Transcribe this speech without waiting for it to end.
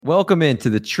Welcome into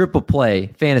the Triple Play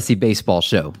Fantasy Baseball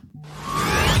Show.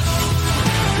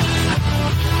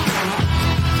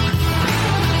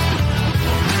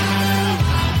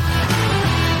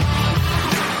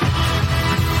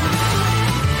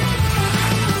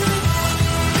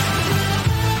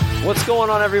 What's going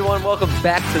on, everyone? Welcome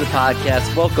back to the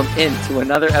podcast. Welcome into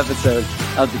another episode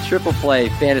of the Triple Play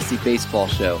Fantasy Baseball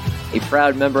Show, a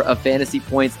proud member of Fantasy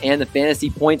Points and the Fantasy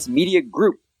Points Media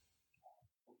Group.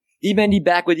 D-Bendy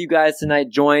back with you guys tonight,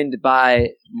 joined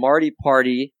by Marty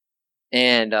Party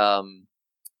and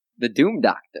the Doom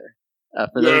Doctor.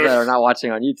 For those that are not watching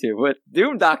on YouTube, but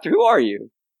Doom Doctor, who are you?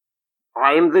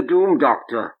 I am the Doom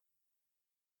Doctor.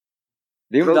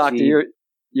 Doom Doctor,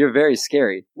 you're very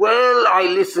scary. Well, I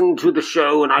listened to the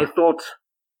show and I thought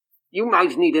you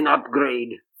might need an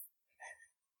upgrade.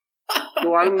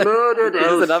 So I murdered Elsie.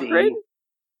 Is this an upgrade?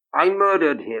 I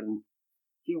murdered him.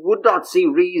 He would not see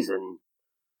reason.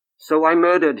 So I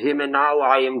murdered him, and now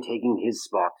I am taking his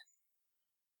spot.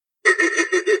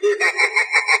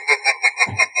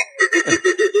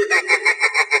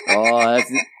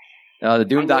 The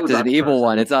Doom Doctor's an evil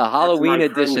one. It's a Halloween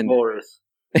edition.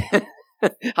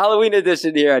 Halloween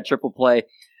edition here at Triple Play.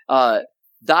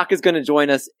 Doc is going to join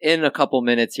us in a couple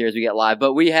minutes here as we get live,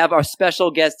 but we have our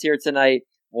special guest here tonight,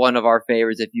 one of our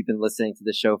favorites if you've been listening to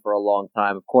the show for a long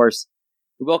time. Of course,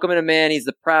 we welcome in a man. He's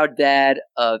the proud dad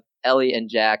of Ellie and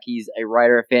Jack. He's a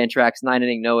writer of Fantrax,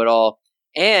 9-inning know-it-all,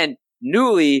 and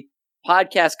newly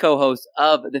podcast co-host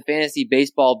of the Fantasy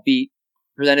Baseball Beat,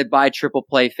 presented by Triple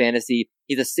Play Fantasy.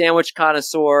 He's a sandwich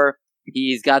connoisseur.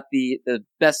 He's got the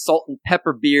best salt and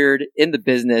pepper beard in the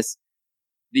business.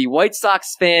 The White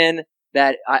Sox fan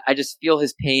that I just feel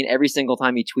his pain every single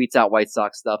time he tweets out White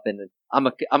Sox stuff. And I'm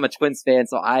a Twins fan,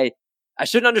 so I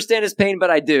shouldn't understand his pain,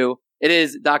 but I do. It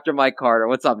is Dr. Mike Carter.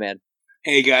 What's up, man?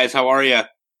 Hey guys, how are you?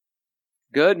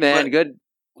 Good, man. Good.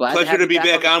 Pleasure to be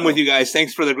back on with you guys.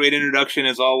 Thanks for the great introduction,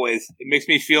 as always. It makes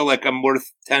me feel like I'm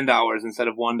worth $10 instead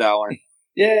of $1.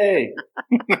 Yay!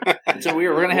 So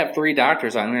we're going to have three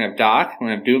doctors on. We're going to have Doc, we're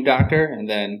going to have Doom Doctor, and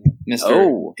then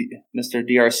Mr.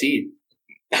 DRC.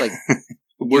 Like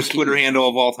worst Twitter handle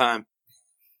of all time.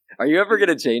 Are you ever going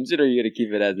to change it, or are you going to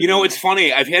keep it as You know, it's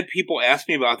funny. I've had people ask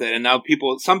me about that, and now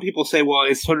some people say, well,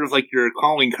 it's sort of like your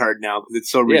calling card now because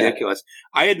it's so ridiculous.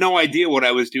 I had no idea what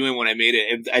I was doing when I made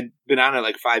it. I'd been on it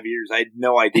like 5 years. I had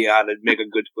no idea how to make a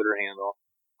good Twitter handle.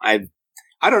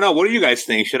 I don't know. What do you guys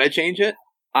think? Should I change it?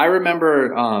 I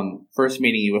remember first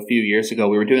meeting you a few years ago.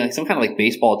 We were doing like some kind of like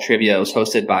baseball trivia. It was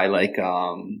hosted by like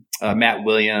Matt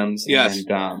Williams. Yes.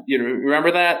 And, you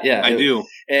remember that? Yeah, I do.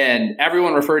 And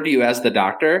everyone referred to you as the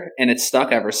Doctor, and it's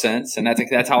stuck ever since. And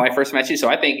that's how I first met you. So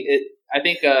I think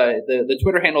the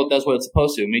Twitter handle does what it's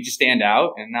supposed to. It made you stand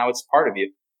out, and now it's part of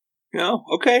you. Oh,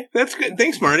 okay. That's good.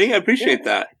 Thanks, Marty. I appreciate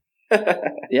that.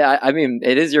 Yeah, I mean,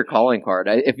 it is your calling card.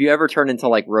 If you ever turn into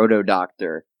like Roto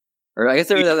Doctor. Or I guess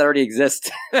that already exists.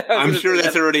 I'm sure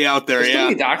that's already out there. There's too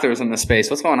many doctors in the space.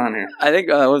 What's going on here? I think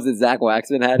was it Zach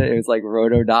Waxman had it? It was like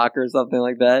Roto Doc or something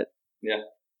like that. Yeah.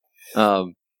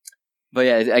 But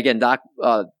yeah, again, Doc.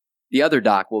 The other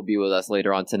Doc will be with us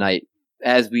later on tonight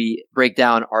as we break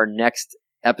down our next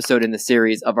episode in the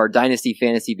series of our Dynasty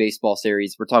Fantasy Baseball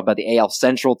series. We're talking about the AL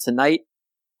Central tonight.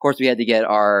 Of course, we had to get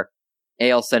our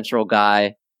AL Central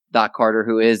guy, Doc Carter,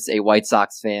 who is a White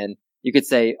Sox fan. You could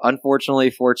say, unfortunately,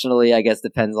 fortunately, I guess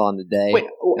depends on the day. Wait,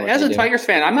 as a Tigers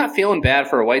fan, I'm not feeling bad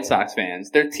for White Sox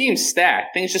fans. Their team's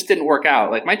stacked. Things just didn't work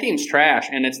out. Like, my team's trash,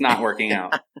 and it's not working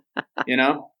out. You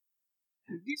know?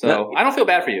 So, I don't feel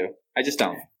bad for you. I just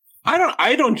don't.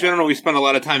 I don't generally spend a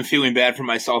lot of time feeling bad for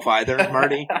myself either,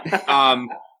 Marty.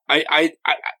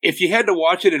 If you had to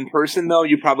watch it in person, though,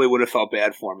 you probably would have felt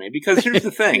bad for me. Because here's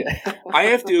the thing. I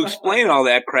have to explain all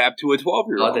that crap to a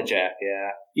 12-year-old. Oh, the Jack, yeah.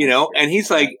 You know, and he's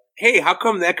like, hey, how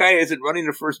come that guy isn't running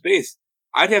to first base?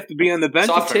 I'd have to be on the bench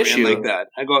soft if I ran tissue like that.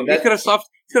 I go, he's got a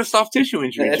soft tissue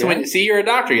injury. That's when you're a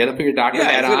doctor. You have to put your doctor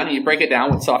hat on, and you break it down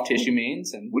what soft tissue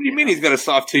means. And what do you mean he's got a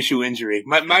soft tissue injury?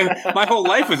 My whole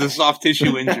life is a soft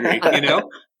tissue injury. You know.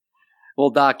 Well,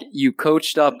 Doc, you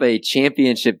coached up a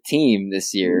championship team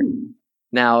this year.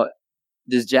 Now,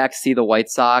 does Jack see the White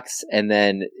Sox, and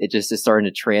then it just is starting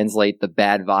to translate the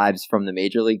bad vibes from the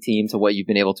major league team to what you've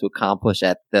been able to accomplish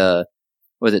at the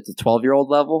 12-year-old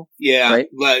level? Yeah, right?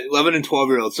 11 and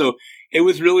 12-year-olds. So it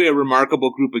was really a remarkable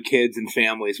group of kids and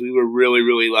families. We were really,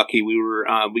 really lucky.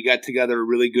 We got together a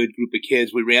really good group of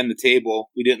kids. We ran the table.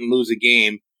 We didn't lose a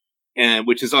game,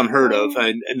 which is unheard of.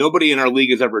 And nobody in our league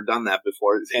has ever done that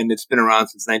before, and it's been around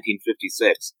since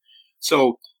 1956.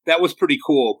 So that was pretty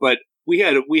cool. But we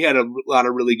had a lot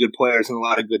of really good players and a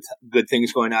lot of good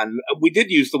things going on. We did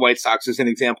use the White Sox as an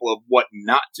example of what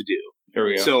not to do. Here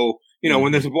we go. So,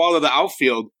 when there's a ball to the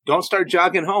outfield, don't start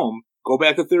jogging home. Go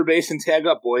back to third base and tag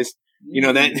up, boys.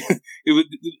 That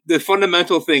the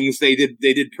fundamental things they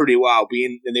did pretty well.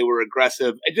 And they were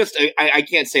aggressive. I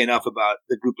can't say enough about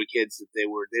the group of kids that they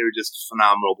were just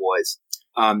phenomenal boys.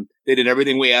 They did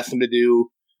everything we asked them to do.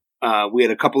 We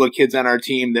had a couple of kids on our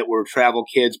team that were travel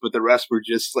kids, but the rest were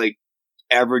just like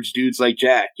average dudes like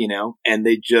Jack, and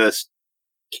they just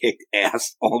kicked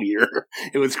ass all year.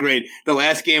 It was great. The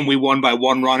last game we won by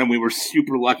 1 run, and we were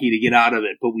super lucky to get out of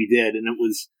it, but we did, and it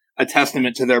was a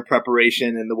testament to their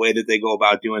preparation and the way that they go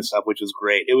about doing stuff, which was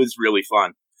great. It was really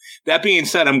fun. That being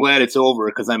said, I'm glad it's over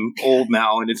because I'm old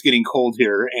now and it's getting cold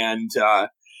here, and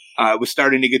it was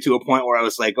starting to get to a point where I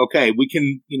was like, okay, we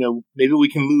can, maybe we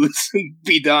can lose and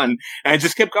be done. And I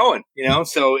just kept going,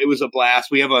 so it was a blast.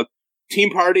 We have a team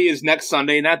party is next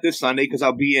Sunday, not this Sunday, because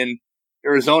I'll be in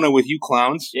Arizona with you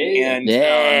clowns.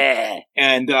 Yeah.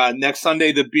 And next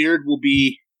Sunday, the beard will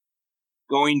be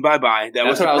going bye-bye.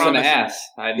 That's what I was going to ask.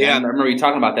 I remember you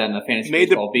talking about that in the fantasy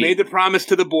baseball beat. Made the promise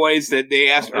to the boys that they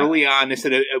asked early on. They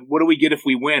said, what do we get if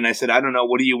we win? I said, I don't know.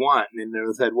 What do you want? And they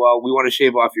said, well, we want to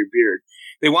shave off your beard.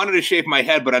 They wanted to shave my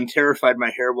head, but I'm terrified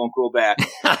my hair won't grow back.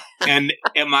 And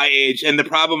at my age, and the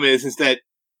problem is that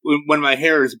when my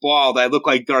hair is bald, I look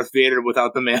like Darth Vader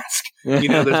without the mask.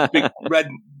 There's big red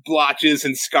blotches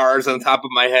and scars on top of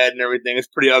my head and everything. It's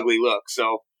a pretty ugly look.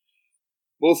 So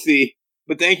we'll see.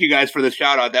 But thank you guys for the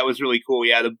shout out. That was really cool.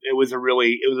 Yeah, it was a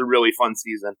really fun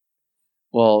season.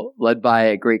 Well, led by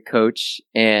a great coach,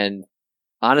 and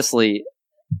honestly,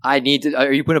 are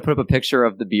you going to put up a picture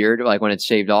of the beard like when it's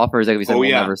shaved off, or is that going to be something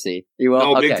we'll never see? You will?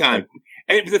 Oh, okay. Big time.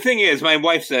 And the thing is, my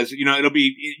wife says,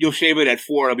 you'll shave it at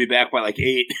 4. I'll be back by like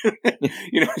 8.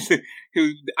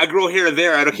 I grow hair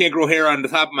there. I can't grow hair on the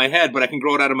top of my head, but I can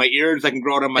grow it out of my ears. I can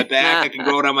grow it on my back. I can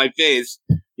grow it on my face.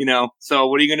 So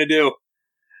what are you going to do?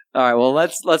 All right. Well,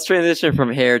 let's transition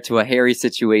from hair to a hairy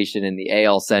situation in the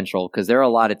AL Central, because there are a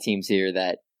lot of teams here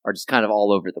that are just kind of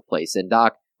all over the place. And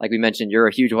Doc, like we mentioned, you're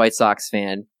a huge White Sox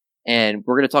fan, and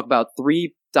we're going to talk about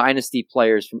 3 dynasty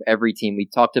players from every team. We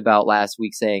talked about last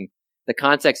week saying the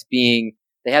context being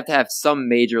they have to have some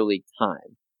major league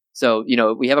time. So,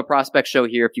 we have a prospect show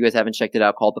here, if you guys haven't checked it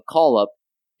out, called The Call Up,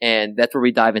 and that's where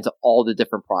we dive into all the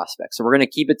different prospects. So we're going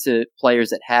to keep it to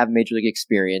players that have major league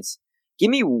experience. Give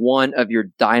me one of your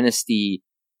dynasty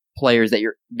players that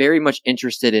you're very much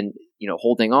interested in,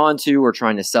 holding on to or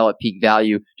trying to sell at peak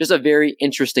value. Just a very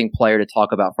interesting player to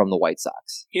talk about from the White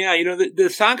Sox. Yeah, the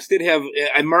Sox did have,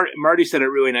 Marty said it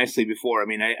really nicely before. I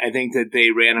mean, I think that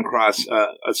they ran across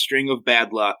a string of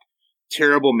bad luck,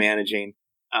 terrible managing,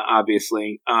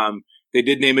 obviously. They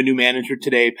did name a new manager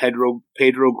today, Pedro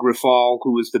Grifol,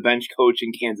 who was the bench coach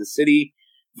in Kansas City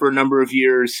for a number of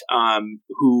years,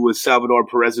 who was Salvador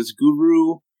Perez's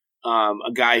guru,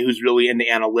 a guy who's really into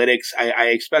analytics. I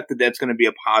expect that that's going to be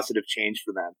a positive change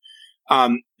for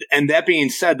them. And that being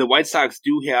said, the White Sox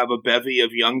do have a bevy of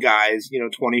young guys,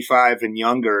 25 and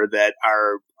younger, that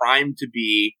are primed to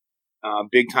be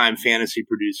big-time fantasy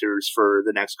producers for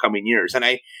the next coming years. And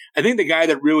I think the guy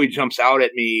that really jumps out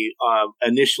at me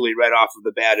initially right off of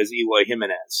the bat is Eloy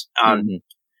Jimenez.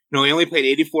 He only played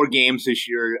 84 games this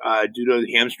year due to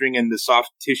hamstring and the soft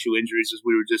tissue injuries, as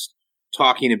we were just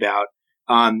talking about.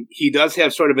 He does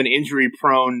have sort of an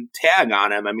injury-prone tag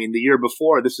on him. I mean, the year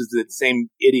before, this is the same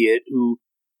idiot who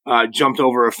jumped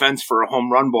over a fence for a home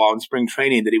run ball in spring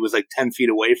training that he was like 10 feet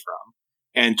away from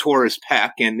and tore his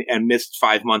pec and missed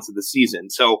 5 months of the season.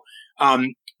 So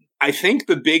I think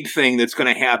the big thing that's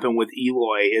going to happen with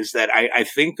Eloy is that I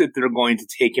think that they're going to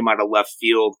take him out of left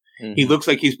field. Mm-hmm. He looks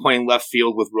like he's playing left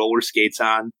field with roller skates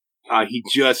on. He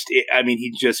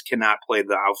just cannot play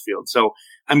the outfield. So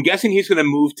I'm guessing he's going to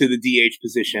move to the DH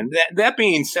position. That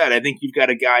being said, I think you've got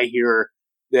a guy here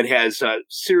that has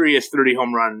serious 40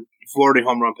 home run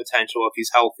potential if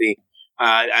he's healthy.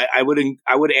 I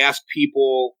would ask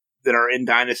people that are in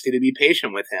Dynasty to be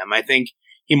patient with him. I think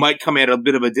he might come at a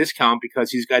bit of a discount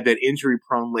because he's got that injury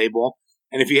prone label.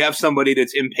 And if you have somebody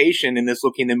that's impatient and is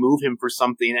looking to move him for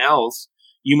something else,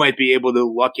 you might be able to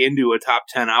luck into a top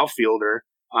 10 outfielder.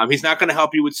 He's not going to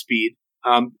help you with speed.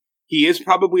 He is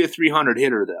probably a 300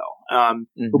 hitter, though.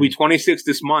 He'll be 26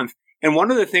 this month. And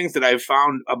one of the things that I've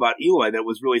found about Eloy that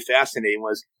was really fascinating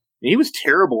was he was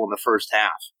terrible in the first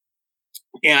half.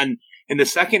 And in the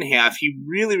second half, he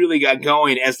really, really got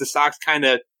going as the Sox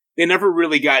they never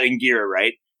really got in gear,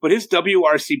 right? But his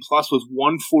WRC plus was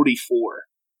 144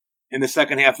 in the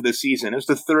second half of the season. It was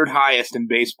the third highest in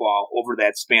baseball over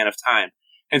that span of time.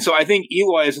 And so I think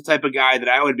Eloy is the type of guy that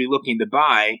I would be looking to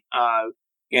buy.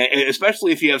 And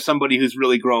especially if you have somebody who's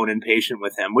really grown and patient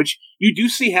with him, which you do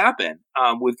see happen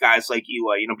with guys like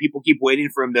Eloy. You know, people keep waiting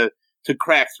for him to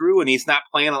crack through, and he's not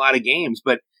playing a lot of games.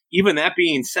 But even that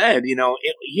being said, you know,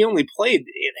 he only played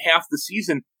in half the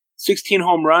season, 16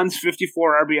 home runs,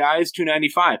 54 RBIs,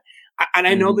 295. And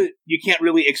I know that you can't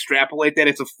really extrapolate that.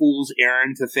 It's a fool's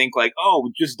errand to think like,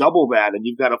 oh, just double that and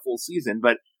you've got a full season.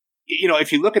 But, you know,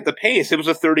 if you look at the pace, it was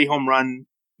a 30 home run,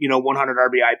 100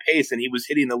 RBI pace, and he was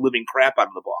hitting the living crap out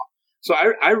of the ball. So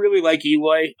I really like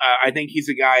Eloy. I think he's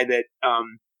a guy that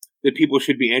that people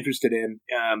should be interested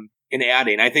in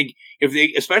adding. I think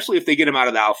especially if they get him out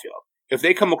of the outfield, if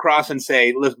they come across and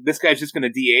say, look, this guy's just going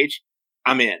to DH,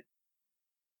 I'm in.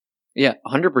 Yeah,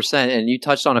 100%. And you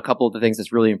touched on a couple of the things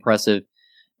that's really impressive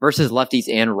versus lefties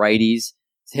and righties.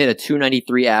 He's hit a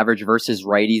 293 average versus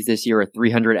righties this year, a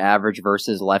 300 average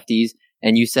versus lefties.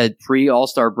 And you said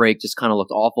pre-All-Star break just kind of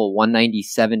looked awful,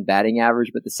 197 batting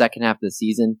average, but the second half of the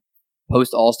season,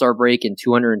 post-All-Star break and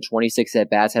 226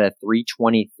 at-bats, had a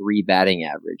 323 batting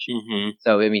average. Mm-hmm.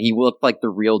 So, I mean, he looked like the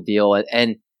real deal.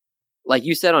 And like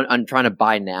you said on trying to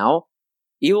buy now,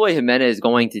 Eloy Jimenez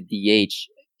going to DH.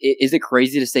 Is it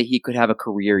crazy to say he could have a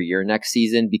career year next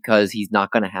season because he's not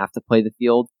going to have to play the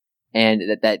field, and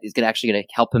that is actually going to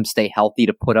help him stay healthy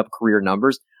to put up career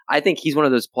numbers? I think he's one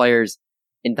of those players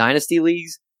in dynasty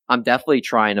leagues. I'm definitely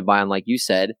trying to buy him, like you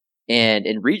said, and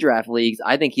in redraft leagues,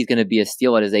 I think he's going to be a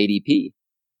steal at his ADP.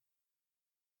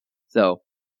 So,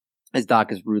 as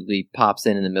Doc is rudely pops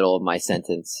in the middle of my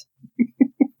sentence.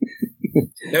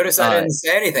 Notice I didn't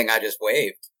say anything. I just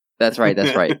waved. That's right.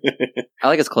 That's right. I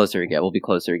like us closer together. We'll be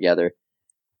closer together.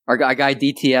 Our guy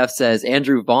DTF says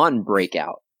Andrew Vaughn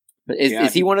breakout.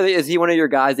 Is he one of your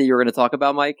guys that you were going to talk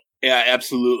about, Mike? Yeah,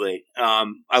 absolutely.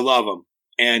 I love him,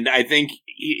 and I think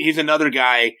he's another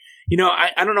guy. You know,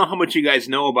 I don't know how much you guys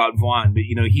know about Vaughn, but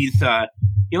he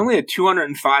only had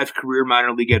 205 career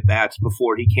minor league at bats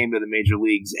before he came to the major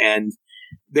leagues, and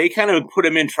they kind of put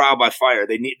him in trial by fire.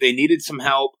 They needed some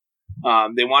help.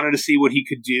 They wanted to see what he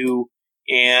could do.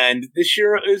 And this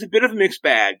year it was a bit of a mixed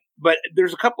bag, but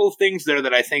there's a couple of things there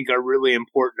that I think are really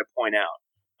important to point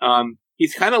out.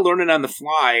 He's kind of learning on the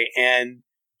fly, and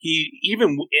he,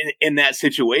 even in that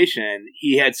situation,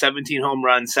 he had 17 home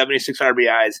runs, 76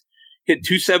 RBIs, hit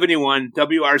 271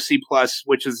 WRC plus,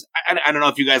 which is, I don't know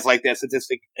if you guys like that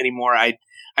statistic anymore. I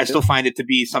still find it to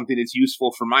be something that's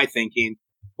useful for my thinking,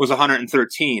 was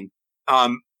 113.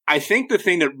 I think the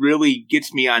thing that really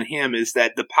gets me on him is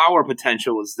that the power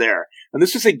potential is there. And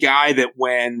this is a guy that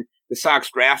when the Sox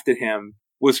drafted him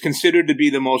was considered to be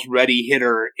the most ready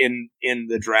hitter in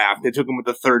the draft. They took him with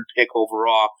the third pick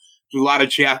overall. There's a lot of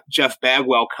Jeff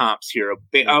Bagwell comps here,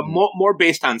 more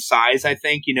based on size, I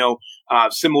think,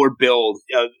 similar build.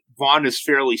 Vaughn is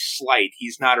fairly slight.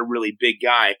 He's not a really big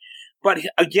guy. But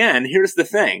again, here's the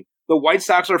thing. The White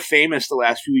Sox are famous the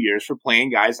last few years for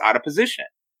playing guys out of position.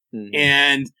 Mm-hmm.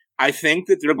 And I think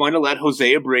that they're going to let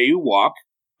Jose Abreu walk.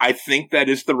 I think that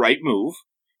is the right move.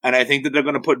 And I think that they're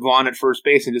going to put Vaughn at first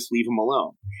base and just leave him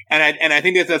alone. And I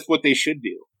think that that's what they should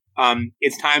do.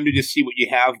 It's time to just see what you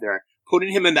have there.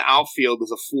 Putting him in the outfield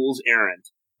is a fool's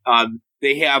errand.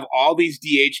 They have all these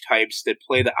DH types that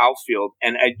play the outfield,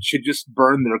 and it should just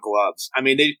burn their gloves. I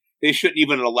mean, they shouldn't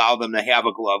even allow them to have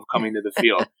a glove coming to the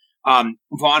field.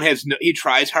 Vaughn he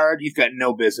tries hard. He's got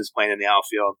no business playing in the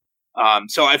outfield.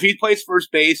 So if he plays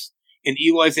first base and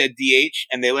Eloy's at DH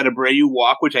and they let Abreu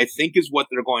walk, which I think is what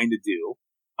they're going to do,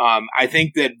 I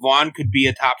think that Vaughn could be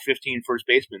a top 15 first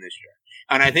baseman this year.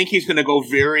 And I think he's going to go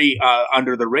very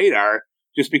under the radar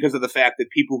just because of the fact that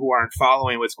people who aren't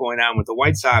following what's going on with the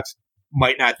White Sox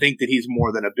might not think that he's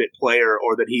more than a bit player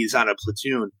or that he's on a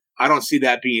platoon. I don't see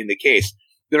that being the case.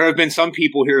 There have been some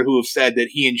people here who have said that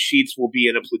he and Sheets will be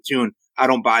in a platoon. I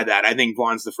don't buy that. I think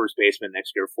Vaughn's the first baseman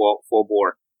next year, full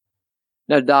bore.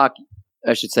 No, Doc,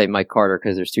 I should say Mike Carter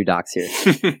because there's two Docs here.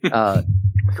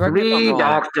 Three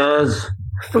doctors.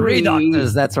 Three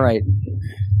doctors, that's right.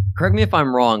 Correct me if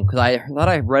I'm wrong, because I thought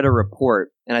I read a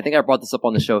report, and I think I brought this up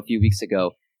on the show a few weeks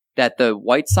ago, that the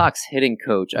White Sox hitting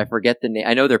coach, I forget the name,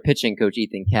 I know their pitching coach,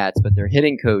 Ethan Katz, but their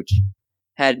hitting coach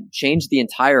had changed the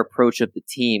entire approach of the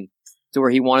team to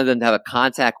where he wanted them to have a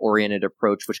contact-oriented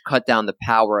approach, which cut down the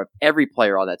power of every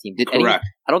player on that team. Correct.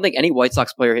 I don't think any White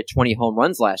Sox player hit 20 home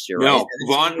runs last year, right?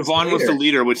 No, Vaughn was the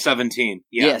leader with 17.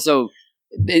 Yeah, so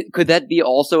could that be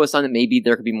also a sign that maybe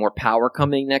there could be more power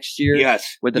coming next year?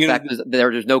 Yes. With the fact that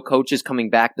there's no coaches coming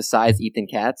back besides Ethan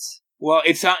Katz? Well,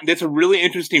 that's a really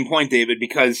interesting point, David,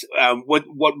 because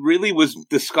what really was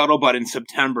the scuttlebutt in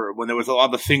September when there was all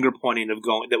the finger pointing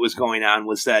that was going on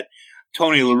was that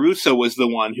Tony La Russa was the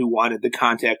one who wanted the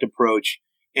contact approach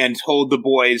and told the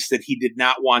boys that he did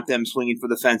not want them swinging for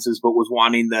the fences, but was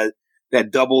wanting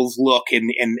that doubles look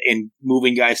and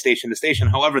moving guys station to station.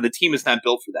 However, the team is not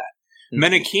built for that.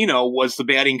 Menachino was the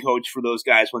batting coach for those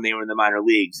guys when they were in the minor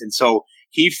leagues. And so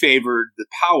he favored the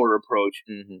power approach.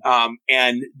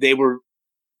 And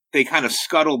they kind of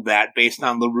scuttled that based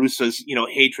on La Russa's,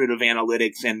 hatred of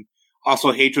analytics and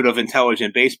also hatred of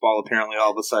intelligent baseball. Apparently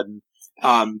all of a sudden,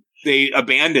 they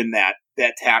abandoned that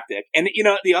tactic. And,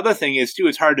 the other thing is too,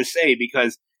 it's hard to say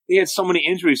because they had so many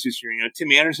injuries this year.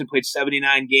 Tim Anderson played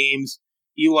 79 games.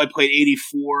 Eloy played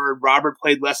 84. Robert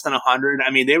played less than 100.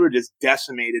 I mean, they were just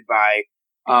decimated by,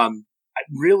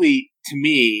 really, to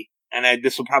me, and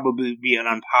this will probably be an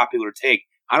unpopular take,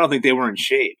 I don't think they were in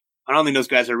shape. I don't think those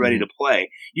guys are ready to play.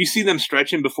 You see them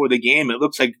stretching before the game. It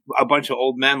looks like a bunch of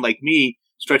old men like me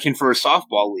stretching for a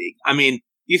softball league. I mean,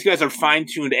 these guys are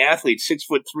fine-tuned athletes,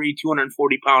 6'3",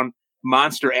 240-pound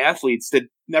monster athletes that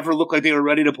never look like they were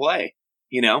ready to play.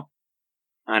 I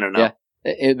don't know. Yeah.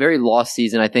 A very lost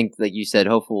season. I think, like you said,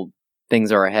 hopeful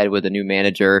things are ahead with a new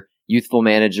manager, youthful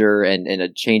manager, and a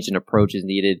change in approach is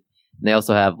needed. And they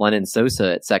also have Lennon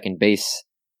Sosa at second base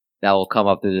that will come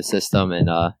up through the system and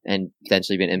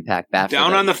potentially be an impact bat.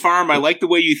 Down on the farm, I like the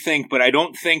way you think, but I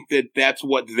don't think that that's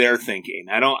what they're thinking.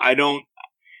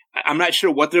 I'm not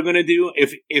sure what they're going to do.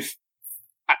 If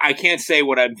I can't say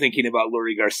what I'm thinking about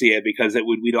Lurie Garcia because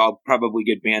we'd all probably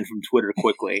get banned from Twitter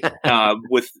quickly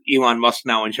with Elon Musk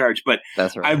now in charge. But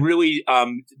that's right. I really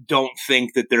don't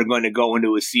think that they're going to go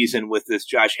into a season with this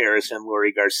Josh Harrison,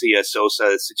 Lurie Garcia,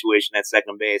 Sosa situation at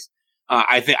second base.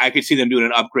 I think I could see them doing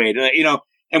an upgrade.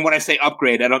 And when I say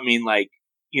upgrade, I don't mean like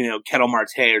Ketel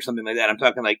Marte or something like that. I'm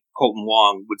talking like Colton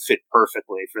Wong would fit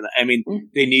perfectly for that. I mean,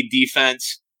 they need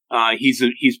defense.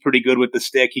 He's pretty good with the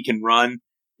stick. He can run.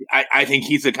 I think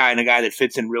he's the kind of guy that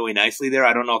fits in really nicely there.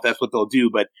 I don't know if that's what they'll do,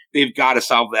 but they've got to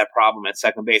solve that problem at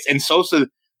second base. And Sosa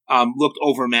looked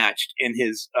overmatched in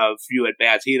his few at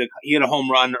bats. He had a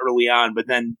home run early on, but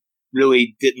then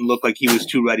really didn't look like he was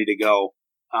too ready to go.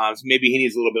 So maybe he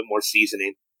needs a little bit more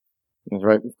seasoning. That's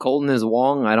right. If Colton is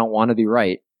Wong, I don't want to be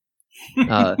right.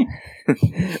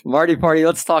 Marty Party,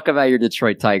 let's talk about your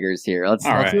Detroit Tigers here. Let's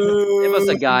give us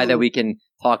a guy that we can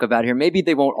talk about here. Maybe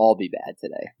they won't all be bad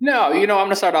today. No, I'm going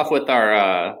to start off with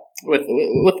our with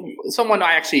someone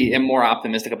I actually am more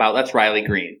optimistic about. That's Riley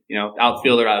Green,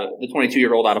 outfielder, the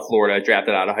 22-year-old out of Florida,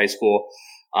 drafted out of high school.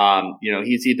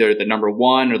 He's either the number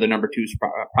 1 or the number 2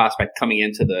 prospect coming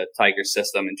into the Tigers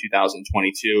system in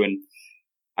 2022, and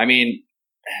I mean,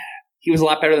 he was a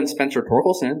lot better than Spencer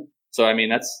Torkelson. So, I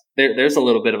mean, there's a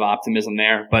little bit of optimism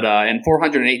there. But in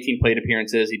 418 plate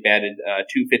appearances, he batted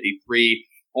 .253,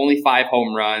 only 5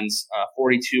 home runs,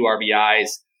 42 RBIs.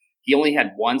 He only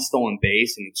had 1 stolen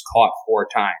base, and he was caught 4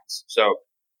 times. So,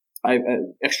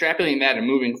 extrapolating that and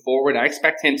moving forward, I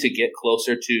expect him to get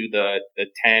closer to the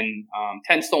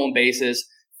 10 stolen bases,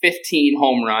 15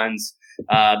 home runs.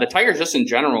 The Tigers, just in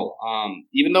general,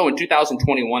 even though in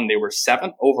 2021 they were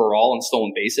 7th overall in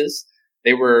stolen bases,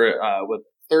 they were with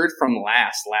 3rd from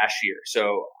last year.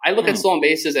 So I look at stolen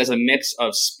bases as a mix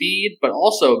of speed, but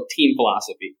also team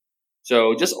philosophy.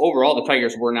 So just overall, the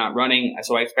Tigers were not running.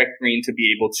 So I expect Green to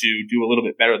be able to do a little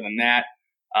bit better than that.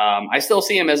 I still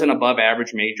see him as an above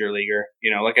average major leaguer.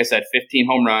 Like I said, 15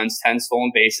 home runs, 10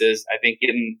 stolen bases. I think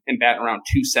getting him batting around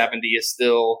 270 is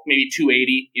still maybe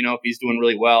 280, if he's doing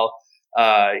really well.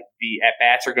 The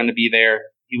at-bats are going to be there.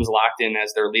 He was locked in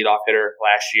as their leadoff hitter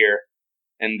last year.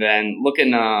 And then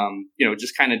looking,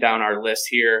 just kind of down our list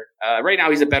here. Right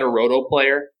now, he's a better roto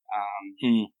player.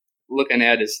 Looking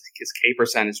at his K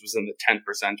percentage was in the 10th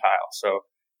percentile. So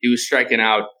he was striking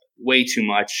out way too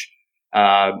much.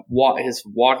 His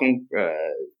walking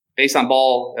based on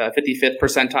ball, 55th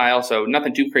percentile. So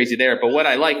nothing too crazy there. But what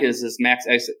I like is his max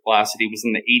exit velocity was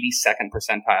in the 82nd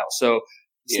percentile. So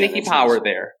sneaky power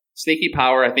there. Sneaky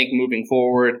power, I think, moving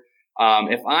forward.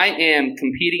 If I am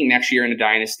competing next year in a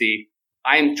dynasty,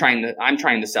 I'm trying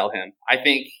to sell him. I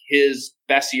think his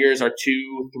best years are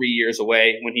 2-3 years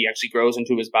away when he actually grows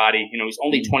into his body. He's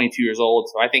only 22 years old,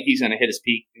 so I think he's going to hit his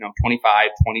peak, 25,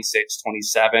 26,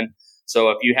 27. So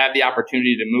if you have the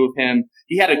opportunity to move him,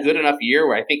 he had a good enough year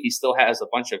where I think he still has a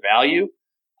bunch of value.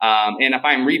 And if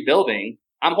I'm rebuilding,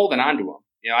 I'm holding on to him.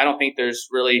 I don't think there's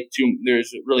really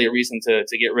a reason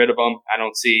to get rid of him. I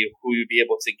don't see who you'd be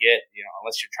able to get,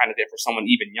 unless you're trying to get for someone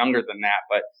even younger than that.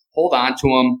 But hold on to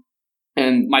him.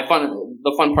 And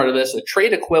the fun part of this, a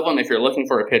trade equivalent if you're looking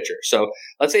for a pitcher. So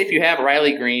let's say if you have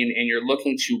Riley Green and you're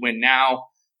looking to win now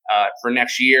for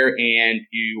next year and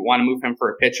you want to move him for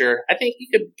a pitcher, I think you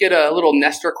could get a little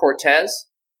Nestor Cortez.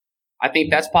 I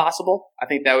think that's possible. I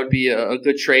think that would be a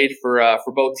good trade for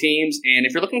both teams. And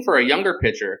if you're looking for a younger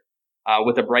pitcher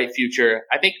with a bright future,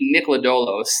 I think Nick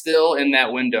Lodolo is still in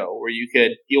that window where he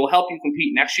will help you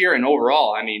compete next year. And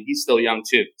overall, I mean, he's still young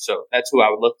too. So that's who I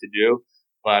would look to do.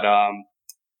 But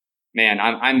man,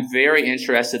 I'm very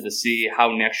interested to see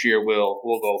how next year will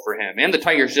go for him and the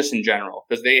Tigers just in general,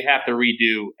 because they have to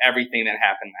redo everything that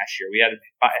happened last year. We had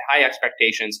high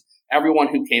expectations. Everyone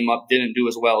who came up didn't do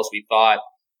as well as we thought,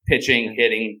 pitching,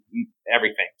 hitting,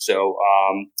 everything. So,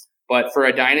 but for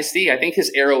a dynasty, I think his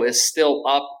arrow is still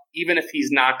up, even if he's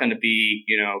not going to be,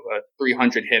 a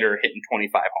 300 hitter hitting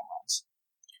 25 home runs.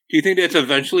 Do you think that's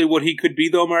eventually what he could be,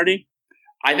 though, Marty?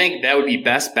 I think that would be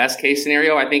best case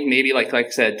scenario. I think maybe like I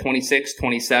said, 26,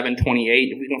 27,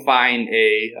 28. If we can find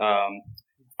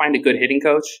a good hitting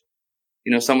coach,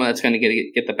 someone that's going to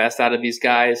get the best out of these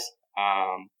guys.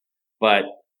 But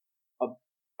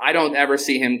I don't ever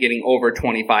see him getting over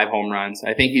 25 home runs.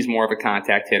 I think he's more of a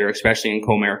contact hitter, especially in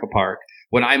Comerica Park.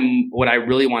 What I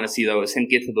really want to see though is him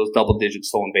get to those double digit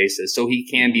stolen bases, so he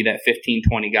can be that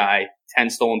 15-20 guy,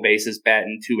 10 stolen bases,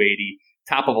 batting 280.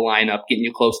 Top of a lineup, getting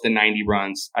you close to 90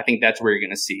 runs. I think that's where you're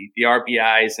going to see the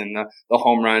RBIs and the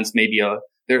home runs. Maybe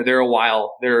they're a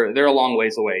while. They're a long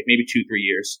ways away. Maybe 2-3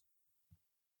 years.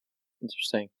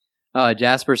 Interesting.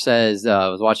 Jasper says, I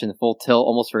was watching the Full Tilt.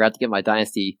 Almost forgot to get my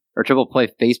Dynasty or Triple Play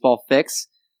baseball fix.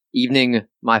 Evening,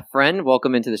 my friend.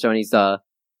 Welcome into the show. And he's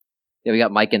we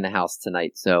got Mike in the house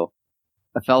tonight. So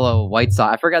a fellow White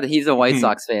Sox. I forgot that he's a White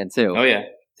Sox fan too. Oh yeah.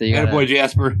 So you got boy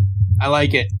Jasper. I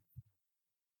like it.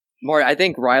 More, I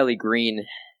think Riley Green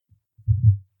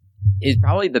is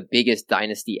probably the biggest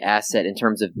dynasty asset in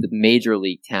terms of the major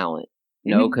league talent.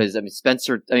 Because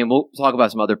we'll talk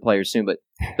about some other players soon, but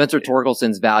Spencer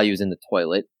Torkelson's value is in the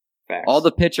toilet. Facts. All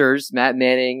the pitchers, Matt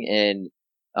Manning and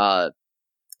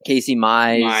Casey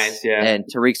Mize and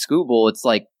Tariq Skubal, it's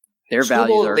like their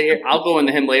values are. I'll go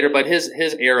into him later, but his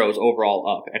arrow is overall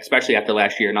up, especially after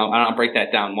last year. And I'll break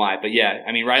that down why. But yeah,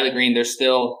 I mean, Riley Green, there's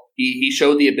still. He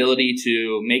showed the ability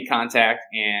to make contact,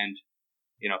 and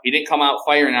he didn't come out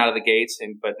firing out of the gates.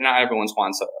 But not everyone's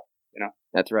Juan Soto.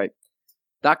 That's right.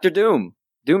 Dr. Doom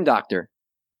Doctor,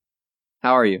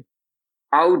 how are you?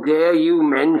 How dare you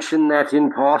mention that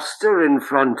imposter in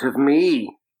front of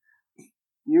me?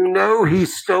 He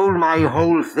stole my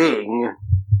whole thing.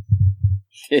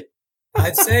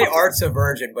 I'd say Art's a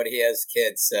virgin, but he has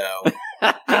kids, so.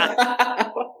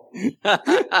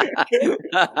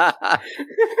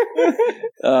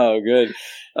 Oh, good.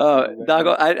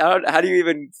 Doc, how do you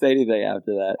even say anything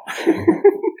after that?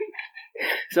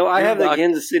 So I have the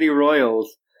Kansas City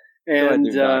Royals, and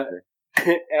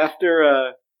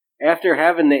after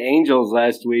having the Angels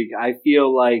last week, I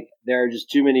feel like there are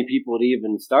just too many people to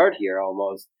even start here.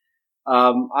 Almost,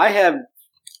 I have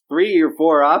 3 or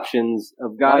 4 options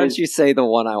of guys. Why don't you say the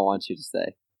one I want you to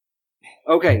say?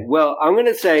 Okay, well, I'm going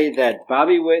to say that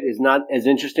Bobby Witt is not as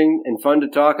interesting and fun to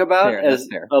talk about as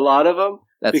a lot of them,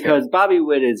 because Bobby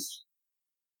Witt is,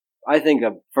 I think,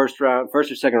 a first or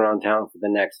second round talent for the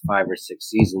next 5 or 6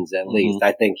 seasons at least.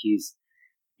 I think he's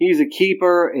a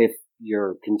keeper if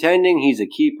you're contending. He's a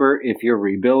keeper if you're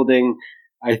rebuilding.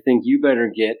 I think you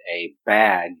better get a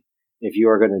bag if you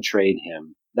are going to trade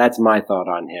him. That's my thought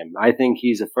on him. I think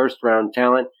he's a first round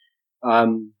talent.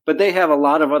 But they have a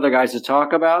lot of other guys to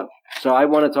talk about. So I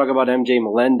want to talk about MJ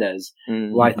Melendez,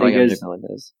 who I think is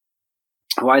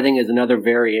another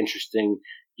very interesting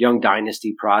young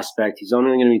dynasty prospect. He's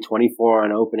only going to be 24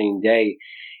 on opening day.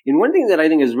 And one thing that I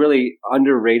think is really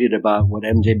underrated about what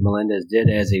MJ Melendez did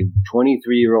as a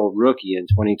 23-year-old rookie in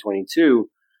 2022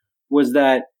 was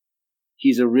that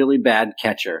he's a really bad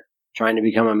catcher trying to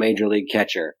become a major league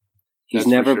catcher. He's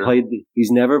never played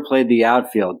the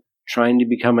outfield, trying to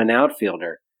become an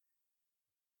outfielder.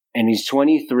 And he's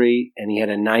 23 and he had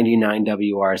a 99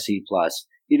 WRC plus.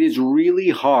 It is really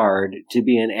hard to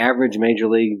be an average major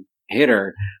league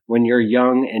hitter when you're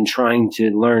young and trying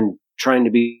to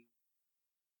be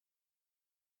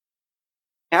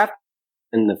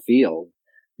in the field,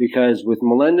 because with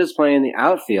Melendez playing the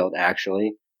outfield,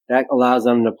 actually, that allows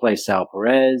them to play Sal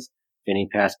Perez, Vinny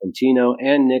Pasquantino,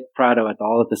 and Nick Pratto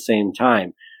all at the same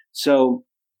time. So,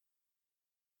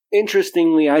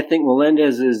 interestingly, I think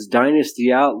Melendez's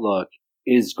dynasty outlook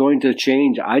is going to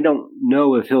change. I don't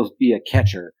know if he'll be a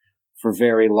catcher for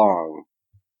very long.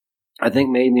 I think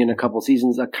maybe in a couple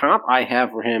seasons. A comp I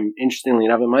have for him, interestingly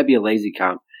enough, it might be a lazy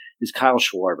comp, is Kyle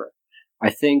Schwarber. I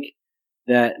think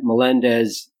that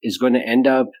Melendez is going to end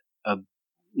up a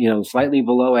slightly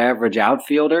below average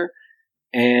outfielder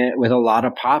and with a lot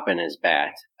of pop in his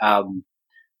bat.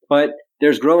 But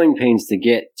there's growing pains to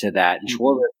get to that. And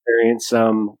Schwarber experienced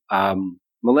some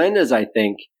Melendez, I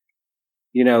think,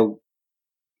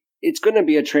 it's going to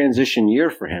be a transition year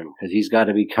for him because he's got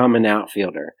to become an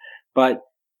outfielder. But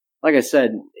like I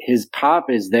said, his pop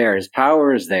is there. His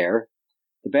power is there.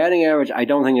 The batting average, I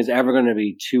don't think is ever going to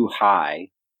be too high.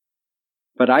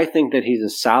 But I think that he's a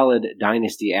solid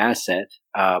dynasty asset.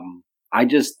 I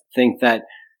just think that,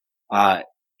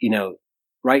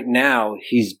 right now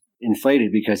he's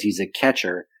inflated because he's a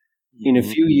catcher. In a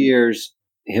few years,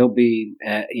 he'll be,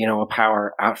 a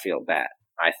power outfield bat,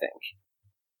 I think.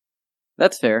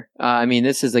 That's fair.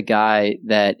 This is a guy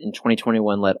that in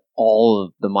 2021 led all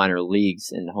of the minor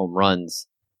leagues in home runs,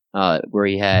 where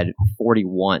he had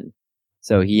 41.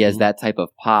 So he has that type of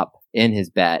pop in his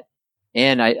bat.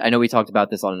 And I know we talked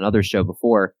about this on another show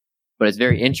before, but it's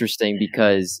very interesting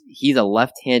because he's a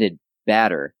left-handed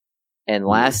batter. And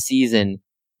last season,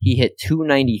 he hit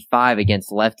 295 against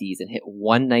lefties and hit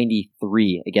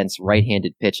 193 against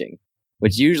right-handed pitching,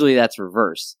 which usually that's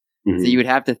reverse. So you would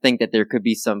have to think that there could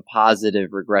be some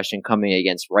positive regression coming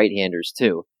against right-handers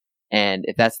too. And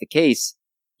if that's the case,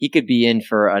 he could be in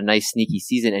for a nice sneaky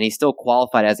season, and he's still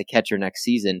qualified as a catcher next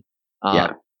season.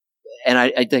 And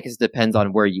I think it depends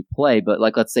on where you play, but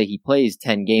like, let's say he plays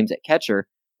 10 games at catcher,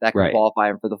 that could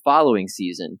qualify him for the following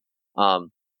season. Now,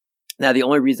 the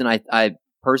only reason I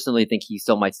personally think he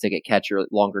still might stick at catcher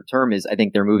longer term is I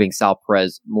think they're moving Sal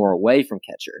Perez more away from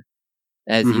catcher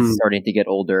as he's starting to get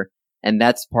older. And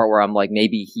that's the part where I'm like,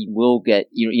 maybe he will get,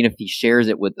 even if he shares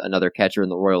it with another catcher in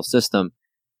the Royal system,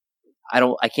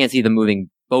 I can't see them moving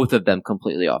both of them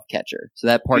completely off catcher. So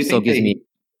that part still gives me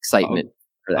excitement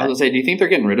for that. I was going to say, do you think they're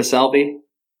getting rid of Selby?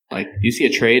 Like, do you see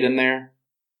a trade in there?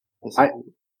 I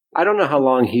don't know how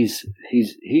long he's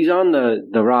on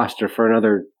the roster for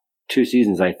another 2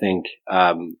 seasons, I think.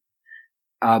 I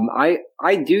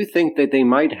do think that they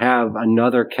might have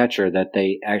another catcher that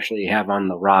they actually have on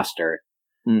the roster.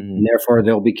 And therefore,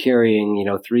 they'll be carrying,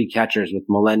 3 catchers with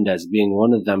Melendez being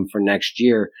one of them for next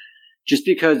year, just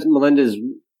because Melendez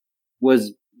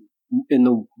was in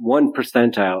the 1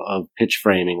 percentile of pitch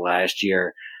framing last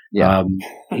year. Yeah.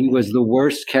 He was the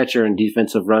worst catcher in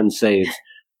defensive run saves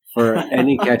for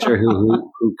any catcher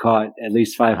who caught at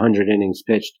least 500 innings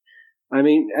pitched. I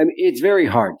mean, it's very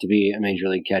hard to be a major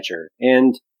league catcher,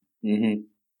 and he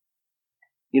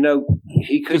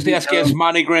could. Just ask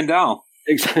Yasmani Grandal.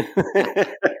 Exactly.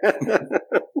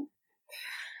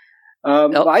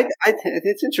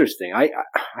 It's interesting. I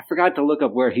forgot to look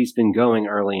up where he's been going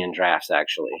early in drafts.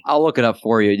 Actually, I'll look it up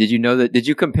for you. Did you know that? Did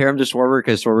you compare him to Schwarber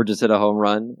because Schwarber just hit a home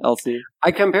run? LC.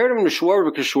 I compared him to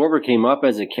Schwarber because Schwarber came up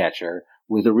as a catcher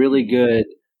with a really good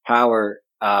power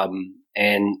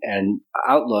and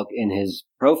outlook in his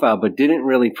profile, but didn't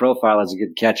really profile as a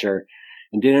good catcher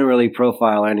and didn't really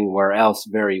profile anywhere else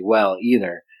very well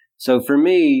either. So for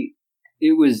me,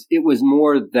 it was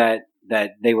more that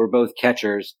they were both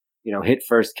catchers, hit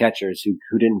first catchers who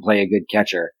didn't play a good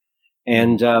catcher.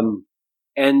 And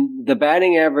the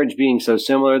batting average being so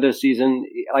similar this season,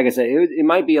 like I said, it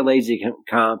might be a lazy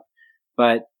comp,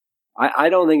 but I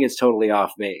don't think it's totally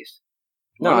off base.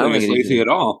 No, I don't think it's lazy at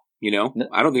all.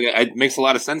 I don't think it makes a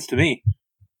lot of sense to me.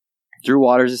 Drew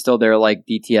Waters is still there, like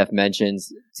DTF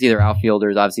mentions. It's either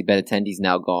outfielders. Obviously, Benintendi's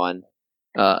now gone.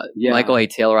 Michael A.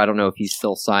 Taylor, I don't know if he's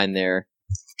still signed there,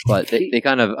 but they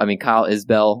kind of, Kyle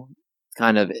Isbell,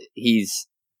 I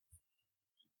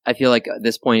feel like at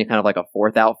this point, he's kind of like a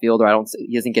 4th outfielder.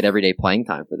 He doesn't get everyday playing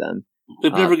time for them.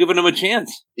 They've never given him a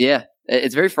chance. Yeah.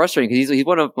 It's very frustrating because he's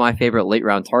one of my favorite late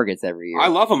round targets every year. I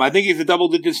love him. I think he's a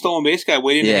double-digit stolen base guy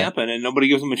waiting to happen, and nobody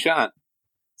gives him a shot.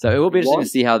 So it will be interesting to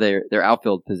see how their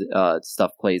outfield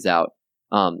stuff plays out.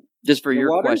 Just for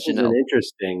your question, is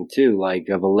interesting too. Like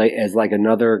as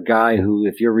another guy who,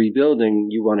 if you're rebuilding,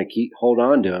 you want to hold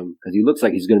on to him because he looks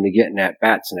like he's going to be getting at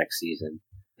bats next season.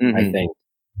 I think.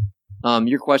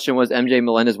 Your question was MJ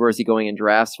Melendez. Where is he going in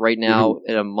drafts right now?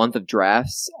 In a month of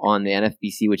drafts on the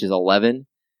NFBC, which is 11.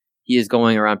 He is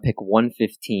going around pick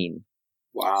 115.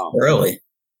 Wow. Really?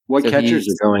 What catchers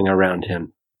are going around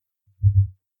him?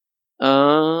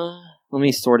 Let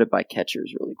me sort it by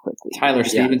catchers really quickly. Tyler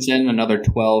Stevenson, another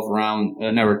 12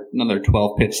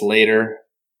 picks later.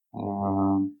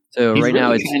 So right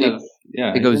now it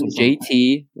goes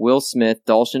JT, Will Smith,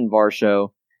 Dalton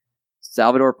Varsho,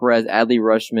 Salvador Perez, Adley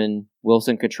Rutschman,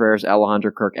 Wilson Contreras,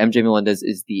 Alejandro Kirk. MJ Melendez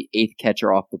is the 8th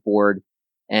catcher off the board,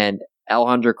 and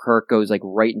Alejandro Kirk goes like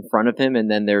right in front of him, and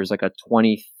then there's like a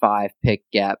 25 pick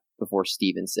gap before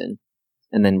Stevenson,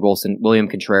 and then William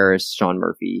Contreras, Sean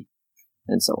Murphy,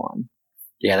 and so on.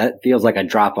 Yeah, that feels like a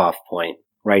drop-off point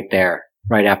right there,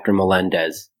 right after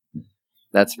Melendez.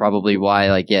 That's probably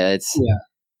why, get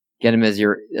him as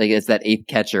it's that 8th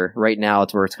catcher right now.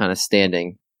 It's where it's kind of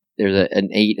standing. there's an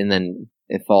 8 and then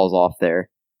it falls off there.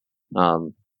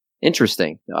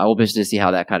 Interesting. I will be interested to see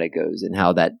how that kind of goes and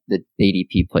how the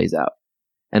ADP plays out.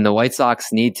 And the White Sox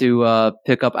need to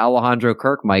pick up Alejandro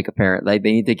Kirk, Mike. Apparently,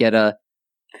 they need to get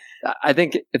I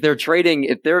think if they're trading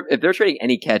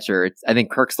any catcher, I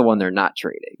think Kirk's the one they're not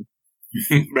trading.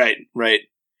 Right.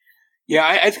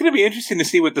 Yeah, it's going to be interesting to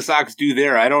see what the Sox do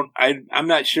there. I'm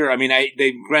not sure. I mean,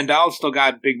 Grandal still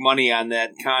got big money on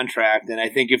that contract, and I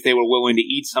think if they were willing to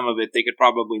eat some of it, they could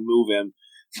probably move him.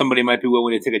 Somebody might be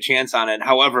willing to take a chance on it.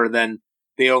 However, then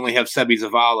they only have Sebi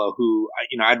Zavala, who,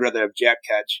 I'd rather have Jack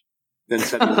catch than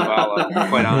Sebi Zavala,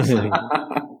 quite honestly.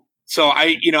 So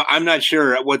I'm not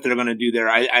sure what they're going to do there.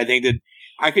 I think that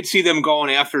I could see them going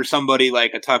after somebody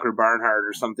like a Tucker Barnhart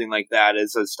or something like that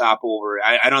as a stopover.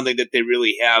 I don't think that they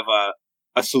really have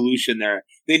a solution there.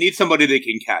 They need somebody they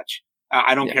can catch.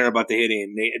 I don't care about the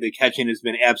hitting. The catching has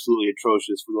been absolutely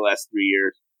atrocious for the last 3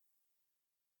 years.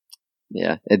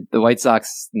 Yeah, the White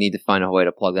Sox need to find a way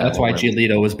to plug that. That's why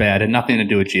Giolito was bad. It had nothing to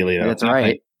do with Giolito. That's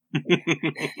right.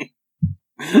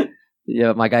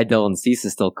 Yeah, my guy Dylan Cease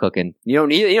is still cooking. You don't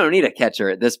need a catcher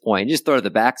at this point. You just throw to the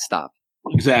backstop.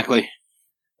 Exactly.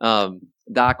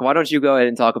 Doc, why don't you go ahead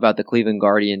and talk about the Cleveland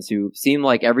Guardians, who seem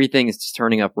like everything is just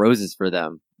turning up roses for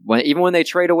them. Even when they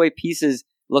trade away pieces,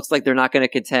 looks like they're not going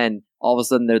to contend. All of a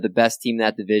sudden, they're the best team in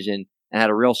that division and had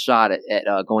a real shot at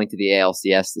going to the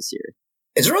ALCS this year.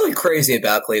 It's really crazy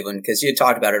about Cleveland because you had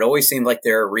talked about it. It always seemed like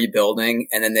they're rebuilding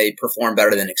and then they perform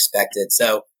better than expected.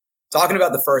 So talking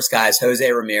about the first guys,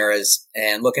 Jose Ramirez,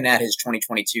 and looking at his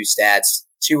 2022 stats,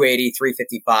 280,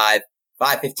 355,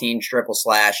 515 triple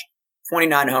slash,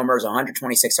 29 homers,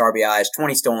 126 RBIs,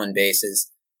 20 stolen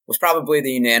bases, was probably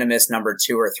the unanimous number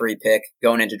 2 or 3 pick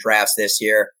going into drafts this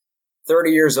year.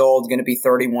 30 years old, going to be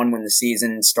 31 when the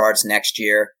season starts next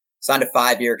year. Signed a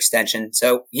 5-year extension,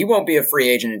 so he won't be a free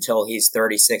agent until he's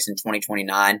 36 in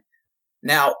 2029.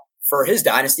 Now, for his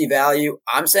dynasty value,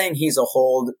 I'm saying he's a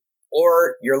hold,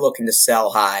 or you're looking to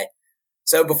sell high.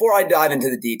 So before I dive into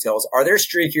the details, are there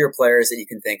streakier players that you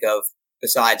can think of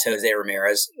besides Jose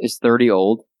Ramirez? Is 30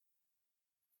 old?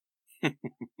 I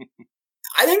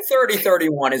think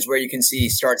 30-31 is where you can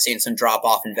start seeing some drop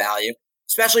off in value,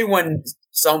 especially when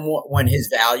his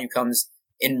value comes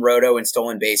in roto and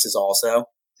stolen bases also.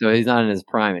 So he's not in his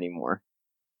prime anymore.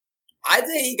 I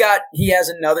think he has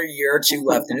another year or two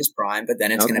left in his prime, but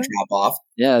then it's going to drop off.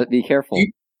 Yeah, be careful.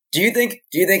 Do you think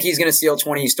he's going to steal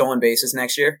 20 stolen bases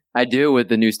next year? I do, with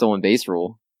the new stolen base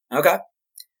rule. Okay.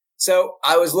 So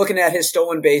I was looking at his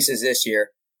stolen bases this year.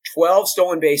 12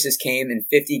 stolen bases came in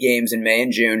 50 games in May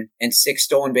and June, and 6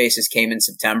 stolen bases came in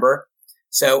September.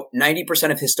 So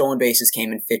 90% of his stolen bases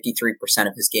came in 53%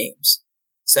 of his games.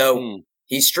 So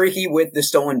he's streaky with the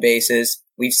stolen bases.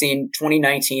 We've seen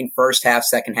 2019 first half,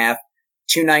 second half,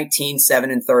 219,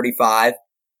 7 and 35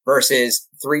 versus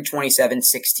 327,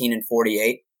 16 and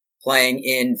 48, playing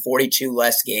in 42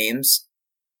 less games.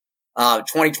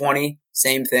 2020,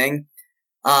 same thing.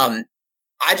 I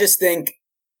just think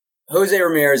Jose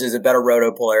Ramirez is a better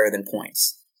roto player than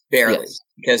points, barely,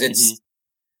 because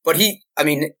but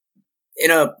in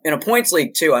a points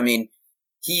league too,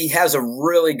 he has a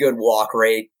really good walk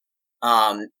rate.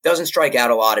 Doesn't strike out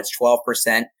a lot. It's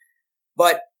 12%,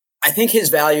 but I think his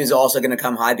value is also going to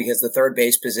come high because the third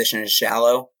base position is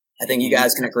shallow. I think you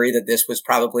guys can agree that this was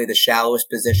probably the shallowest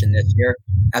position this year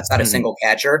outside a single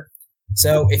catcher.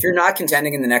 So if you're not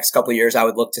contending in the next couple of years, I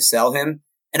would look to sell him.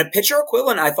 And a pitcher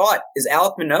equivalent, I thought, is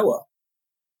Alek Manoah.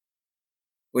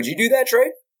 Would you do that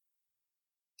trade?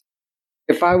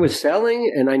 If I was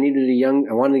selling and I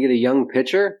wanted to get a young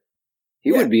pitcher,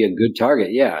 he would be a good target.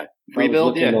 Yeah.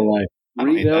 Rebuild,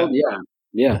 Rebuild,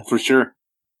 yeah, for sure.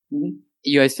 Mm-hmm.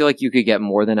 You guys feel like you could get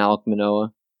more than Alek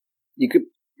Manoah? You could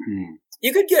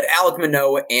get Alek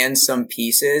Manoah and some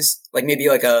pieces, like maybe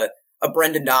like a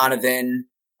Brendan Donovan,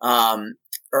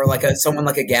 or like someone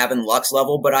like a Gavin Lux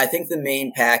level. But I think the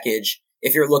main package,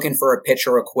 if you're looking for a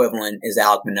pitcher equivalent, is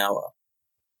Alek Manoah.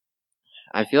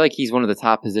 I feel like he's one of the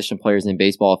top position players in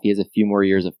baseball. If he has a few more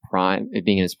years of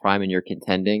being in his prime, and you're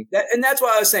contending, and that's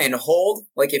why I was saying hold.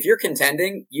 Like if you're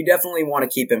contending, you definitely want to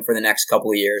keep him for the next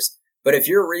couple of years. But if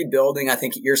you're rebuilding, I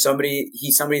think he's somebody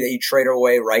that you trade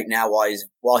away right now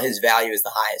while his value is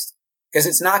the highest, because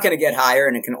it's not going to get higher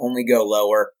and it can only go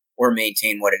lower or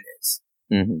maintain what it is.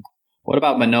 Mm-hmm. What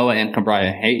about Manoah and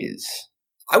Cabrera Hayes?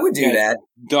 I would do that.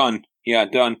 Done. Yeah,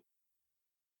 done.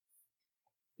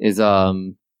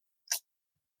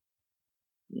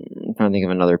 I'm trying to think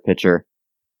of another pitcher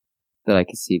that I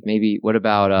could see. Maybe, what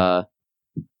about,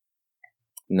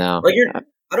 no. Like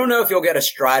I don't know if you'll get a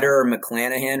Strider or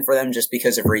McClanahan for them just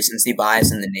because of recency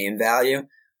bias and the name value.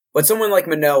 But someone like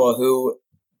Manoah, who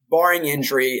barring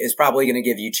injury, is probably going to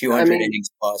give you 200 innings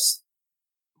plus.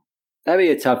 That'd be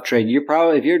a tough trade.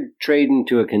 If you're trading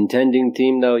to a contending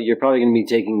team, though, you're probably going to be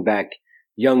taking back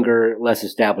younger, less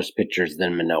established pitchers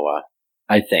than Manoah,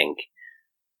 I think.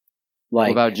 What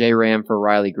about J. Ram for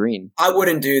Riley Green? I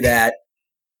wouldn't do that.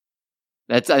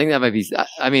 I think that might be.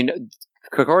 I mean,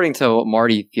 according to what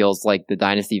Marty feels like the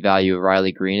dynasty value of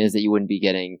Riley Green is that you wouldn't be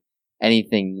getting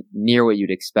anything near what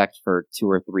you'd expect for 2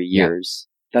 or 3 years.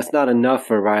 Yeah. That's not enough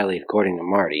for Riley, according to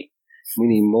Marty. We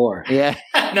need more. Yeah.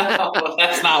 No,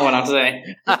 that's not what I'm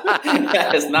saying.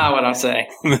 That is not what I'm saying.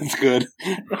 That's good.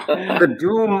 The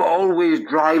Doom always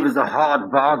drives a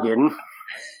hard bargain.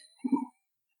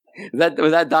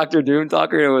 Was that Dr. Doom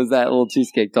talking, or was that little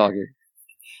cheesecake talking?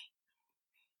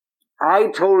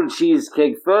 I told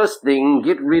Cheesecake, first thing,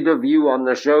 get rid of you on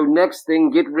the show. Next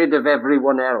thing, get rid of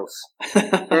everyone else.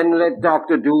 Then let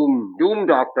Dr. Doom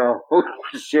Doctor, host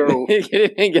the show. He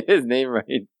didn't get his name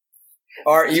right.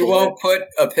 Art, you won't put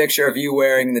a picture of you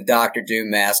wearing the Dr. Doom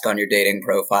mask on your dating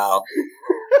profile.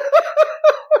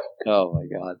 Oh my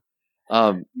god.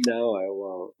 No, I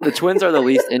won't. The Twins are the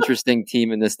least interesting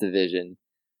team in this division,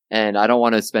 and I don't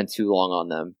want to spend too long on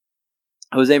them.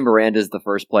 Jose Miranda is the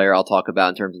first player I'll talk about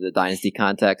in terms of the dynasty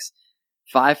context.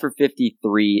 5 for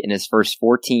 53 in his first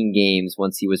 14 games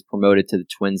once he was promoted to the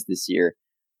Twins this year.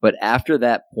 But after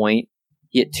that point,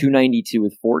 he hit 292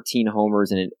 with 14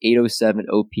 homers and an 807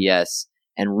 OPS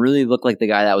and really looked like the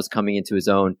guy that was coming into his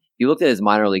own. If you looked at his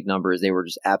minor league numbers, they were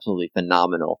just absolutely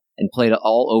phenomenal and played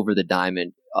all over the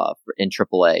diamond in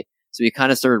AAA. So he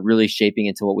kind of started really shaping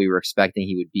into what we were expecting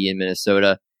he would be in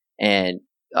Minnesota. And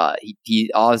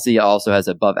he obviously also has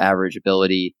above average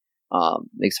ability,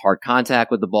 makes hard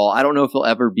contact with the ball. I don't know if he'll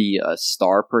ever be a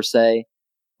star per se,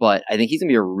 but I think he's going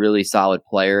to be a really solid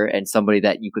player and somebody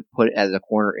that you could put as a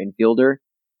corner infielder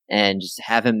and just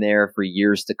have him there for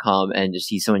years to come, and just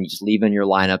he's someone you just leave in your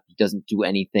lineup. He doesn't do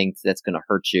anything that's going to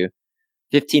hurt you.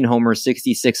 15 homers,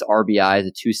 66 RBIs,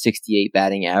 a 268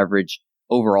 batting average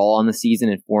overall on the season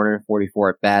and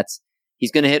 444 at bats.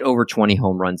 He's going to hit over 20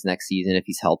 home runs next season if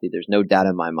he's healthy. There's no doubt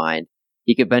in my mind.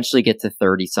 He could eventually get to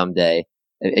 30 someday,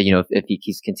 if he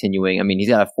keeps continuing. I mean, he's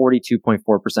got a 42.4%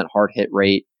 hard hit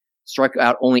rate, struck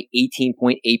out only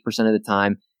 18.8% of the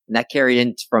time, and that carried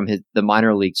in from the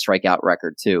minor league strikeout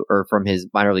record too, or from his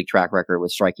minor league track record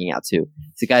with striking out too.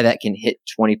 It's a guy that can hit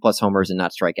 20 plus homers and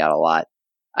not strike out a lot.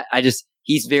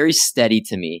 He's very steady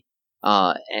to me.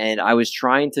 And I was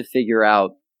trying to figure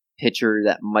out pitcher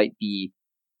that might be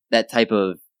that type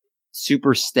of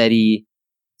super steady,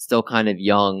 still kind of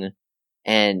young,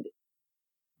 and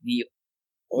the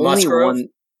only Musgrove? one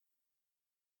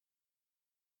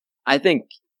I think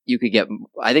you could get.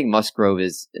 I think Musgrove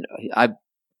is.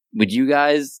 Would you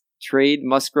guys trade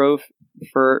Musgrove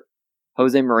for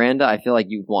Jose Miranda? I feel like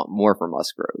you'd want more for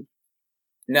Musgrove.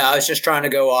 No, I was just trying to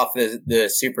go off the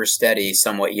super steady,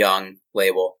 somewhat young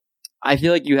label. I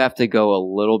feel like you have to go a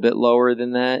little bit lower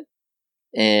than that,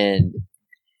 and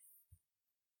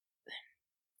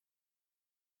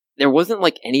there wasn't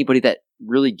like anybody that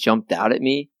really jumped out at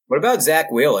me. What about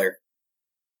Zach Wheeler?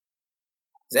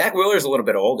 Zach Wheeler's a little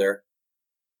bit older.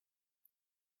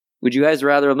 Would you guys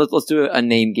rather? Let's do a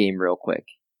name game real quick.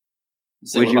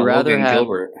 So would you rather have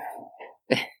Gilbert?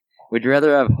 Would you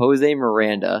rather have Jose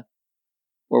Miranda,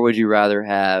 or would you rather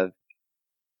have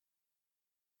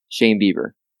Shane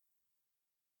Bieber?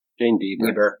 Shane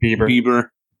Bieber.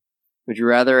 Would you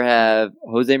rather have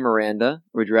Jose Miranda,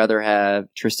 or would you rather have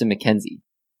Tristan McKenzie?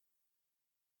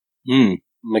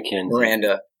 McKenzie.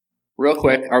 Miranda. Real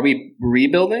quick, are we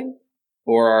rebuilding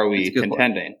or are we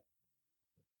contending?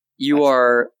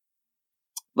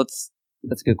 That's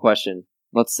a good question.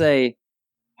 Let's say.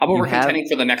 How about we're contending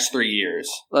for the next 3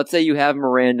 years? Let's say you have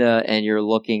Miranda and you're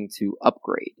looking to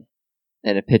upgrade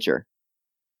at a pitcher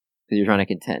because you're trying to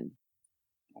contend.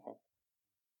 Okay.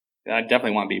 I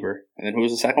definitely want Bieber. And then who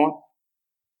was the second one?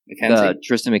 McKenzie?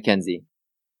 Tristan McKenzie.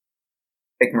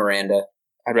 Pick Miranda.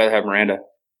 I'd rather have Miranda.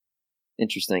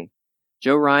 Interesting.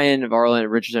 Joe Ryan, Varland,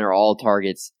 and Richardson are all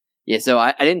targets. Yeah, so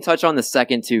I didn't touch on the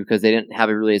second two because they didn't have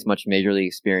really as much major league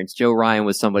experience. Joe Ryan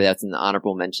was somebody that's in the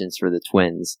honorable mentions for the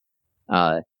Twins.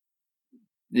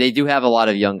 They do have a lot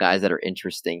of young guys that are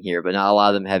interesting here, but not a lot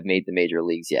of them have made the major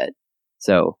leagues yet.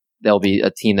 So they'll be a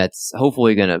team that's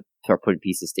hopefully going to start putting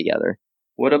pieces together.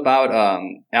 What about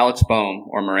Alex Bohm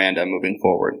or Miranda moving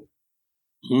forward?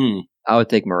 I would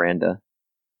take Miranda.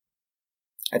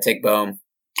 I'd take Bohm.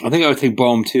 I think I would take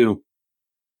Bohm too.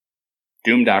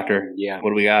 Doom Doctor. Yeah.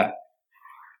 What do we got?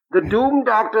 The Doom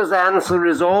Doctor's answer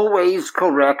is always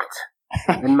correct,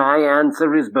 and my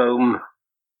answer is Bohm.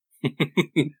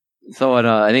 So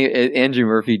I think Andrew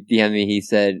Murphy DM'd me. He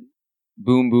said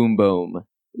Boom Boom Boom.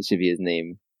 It should be his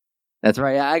name. That's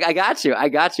right. I got you. I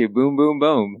got you. Boom Boom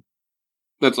Boom.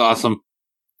 That's awesome.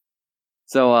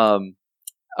 So,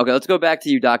 okay, let's go back to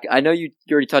you, Doc. I know you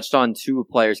already touched on 2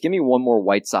 players. Give me one more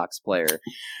White Sox player.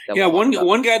 Yeah,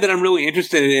 one guy that I'm really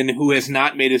interested in who has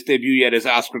not made his debut yet is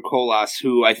Oscar Colas,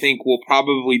 who I think will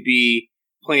probably be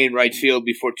playing right field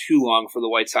before too long for the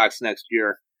White Sox next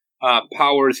year.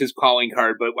 Power is his calling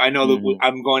card, but I know that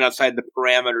I'm going outside the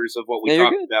parameters of what we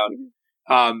talked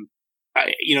about.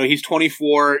 He's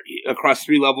 24 across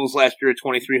 3 levels last year at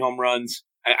 23 home runs.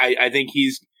 I think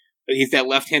he's that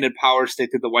left-handed power stick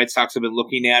that the White Sox have been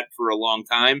looking at for a long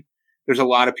time. There's a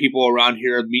lot of people around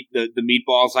here, the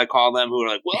meatballs I call them, who are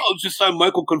like, well, it's just like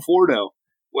Michael Conforto.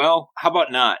 Well, how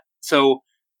about not? So,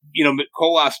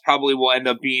 Colas probably will end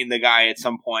up being the guy at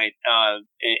some point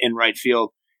in right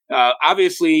field.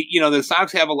 Obviously, the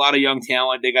Sox have a lot of young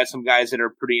talent. They got some guys that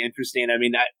are pretty interesting. I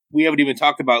mean, we haven't even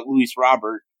talked about Luis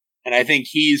Robert, and I think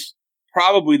he's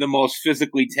probably the most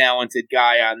physically talented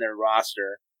guy on their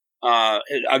roster.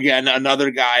 Again,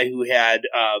 another guy who had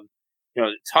a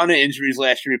ton of injuries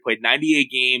last year. He played 98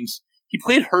 games. He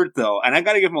played hurt, though, and I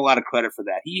got to give him a lot of credit for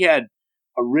that. He had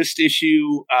a wrist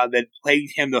issue that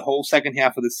plagued him the whole second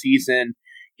half of the season.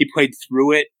 He played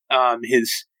through it.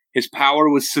 His power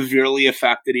was severely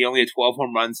affected. He only had 12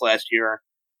 home runs last year.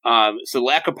 So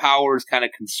lack of power is kind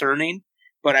of concerning,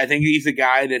 but I think he's a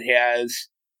guy that has,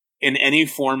 in any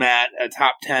format, a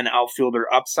top 10 outfielder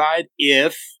upside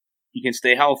if he can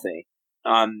stay healthy.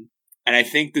 And I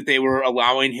think that they were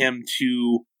allowing him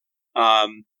to,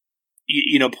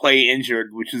 play injured,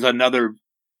 which is another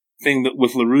thing that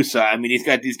with La Russa. I mean, he's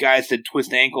got these guys that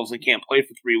twist ankles and can't play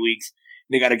for 3 weeks.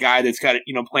 They got a guy that's got,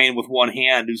 playing with one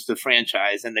hand who's the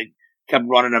franchise, and they kept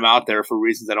running him out there for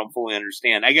reasons I don't fully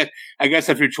understand. I guess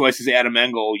if your choice is Adam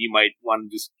Engel, you might want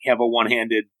to just have a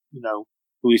one-handed,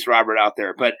 Luis Robert out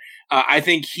there. But I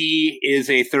think he is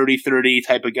a 30-30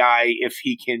 type of guy if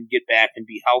he can get back and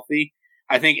be healthy.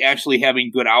 I think actually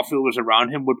having good outfielders around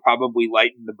him would probably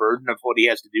lighten the burden of what he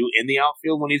has to do in the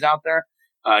outfield when he's out there.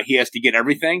 He has to get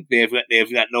everything. They've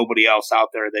got nobody else out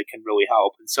there that can really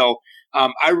help. And so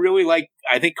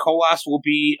I think Colas will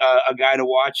be a guy to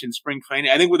watch in spring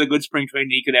training. I think with a good spring training,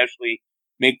 he could actually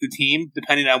make the team,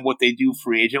 depending on what they do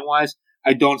free agent wise.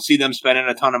 I don't see them spending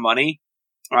a ton of money.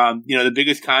 The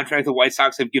biggest contract the White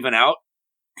Sox have given out,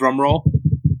 drum roll,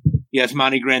 yes,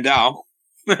 Monty Grandal.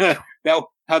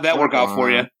 How'd that work out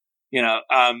for you?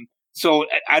 So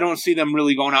I don't see them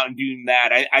really going out and doing that.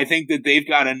 I think that they've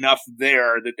got enough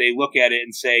there that they look at it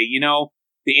and say,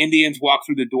 the Indians walked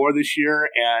through the door this year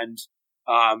and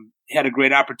had a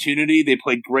great opportunity. They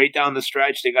played great down the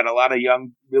stretch. They got a lot of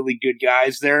young, really good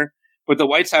guys there. But the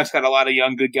White Sox got a lot of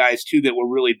young, good guys, too, that were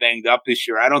really banged up this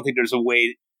year. I don't think there's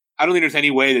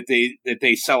any way that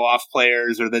they sell off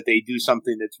players or that they do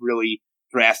something that's really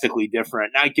drastically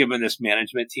different. Not given this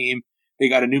management team. They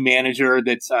got a new manager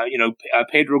that's,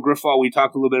 Pedro Grifol. We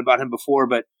talked a little bit about him before,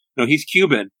 but he's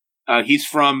Cuban. He's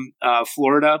from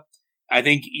Florida. I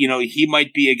think he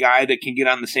might be a guy that can get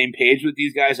on the same page with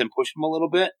these guys and push them a little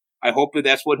bit. I hope that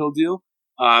that's what he'll do.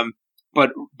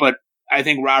 But I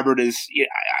think Robert is.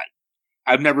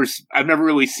 I've never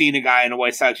really seen a guy in a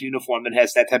White Sox uniform that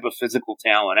has that type of physical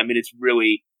talent. I mean,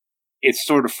 it's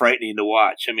sort of frightening to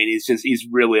watch. I mean, he's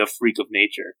really a freak of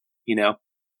nature.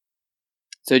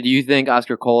 So do you think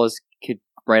Oscar Colas could,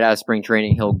 right out of spring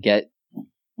training, he'll get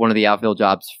one of the outfield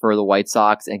jobs for the White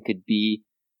Sox and could be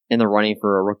in the running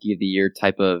for a Rookie of the Year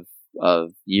type of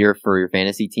year for your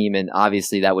fantasy team? And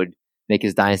obviously that would make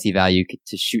his dynasty value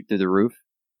to shoot through the roof.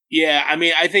 Yeah, I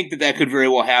mean, I think that could very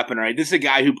well happen, right? This is a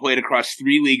guy who played across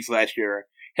 3 leagues last year,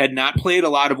 had not played a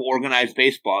lot of organized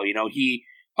baseball. He,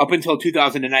 up until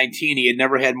 2019, he had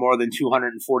never had more than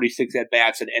 246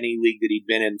 at-bats in any league that he'd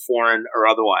been in, foreign or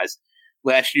otherwise.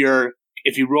 Last year,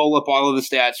 if you roll up all of the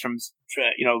stats from,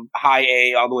 high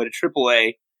A all the way to triple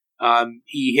A,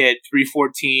 he hit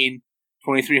 314,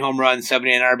 23 home runs,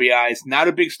 79 RBIs. Not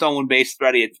a big stolen base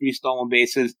threat. He had 3 stolen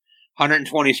bases,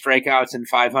 120 strikeouts, and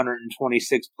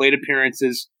 526 plate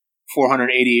appearances,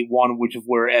 481, which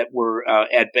were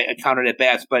counted at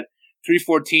bats. But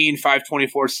 314,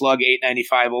 524 slug,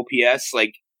 895 OPS.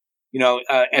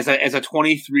 As a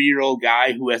 23-year-old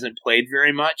guy who hasn't played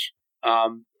very much,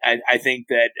 I think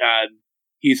that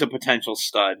he's a potential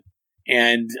stud.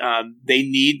 And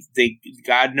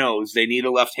God knows, they need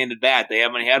a left-handed bat. They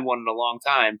haven't had one in a long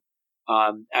time.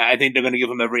 I think they're going to give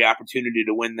him every opportunity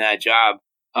to win that job.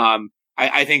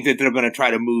 I think that they're going to try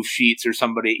to move Sheets or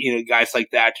somebody, guys like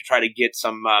that, to try to get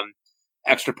some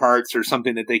extra parts or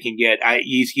something that they can get.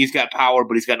 He's got power,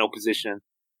 but he's got no position.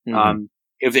 Mm-hmm.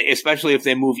 especially if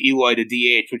they move Eloy to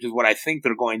DH, which is what I think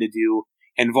they're going to do,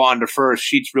 and Vaughn to first.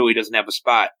 Sheets really doesn't have a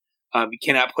spot. He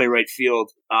cannot play right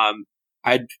field.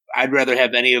 I'd rather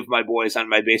have any of my boys on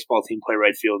my baseball team play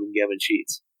right field than Gavin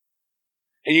Sheets.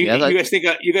 And you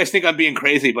guys think I'm being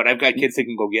crazy, but I've got kids that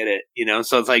can go get it,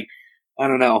 So it's like, I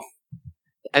don't know.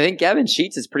 I think Gavin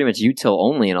Sheets is pretty much util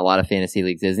only in a lot of fantasy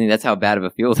leagues, isn't he? That's how bad of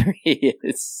a fielder he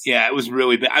is. Yeah, it was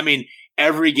really bad. I mean,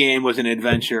 every game was an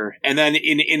adventure. And then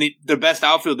in the best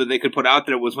outfield that they could put out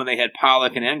there was when they had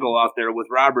Pollock and Engel out there with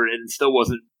Robert, and it still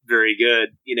wasn't very good,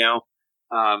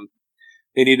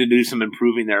 They need to do some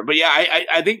improving there. But yeah,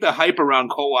 I think the hype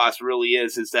around Colas really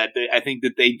is that I think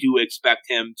that they do expect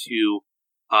him to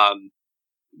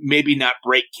maybe not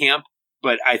break camp,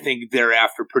 but I think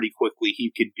thereafter pretty quickly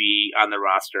he could be on the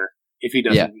roster if he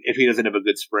doesn't have a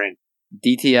good spring.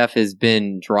 DTF has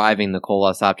been driving the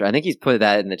Colas option. I think he's put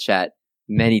that in the chat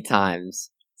many times.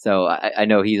 So I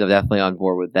know he's definitely on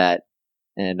board with that.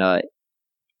 And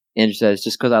Andrew says,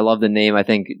 just because I love the name, I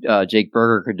think Jake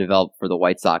Berger could develop for the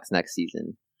White Sox next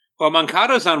season. Well,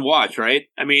 Moncada's on watch, right?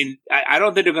 I mean, I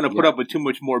don't think they're going to put up with too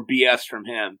much more BS from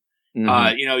him.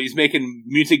 Mm-hmm. He's making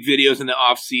music videos in the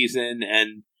off season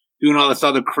and doing all this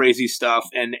other crazy stuff,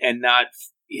 and not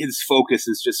his focus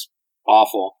is just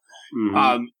awful.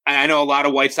 Mm-hmm. I know a lot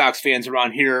of White Sox fans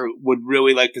around here would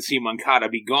really like to see Moncada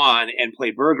be gone and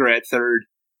play Berger at third.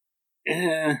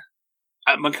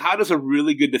 Moncada's a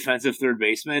really good defensive third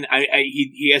baseman.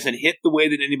 He hasn't hit the way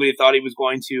that anybody thought he was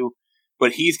going to,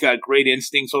 but he's got great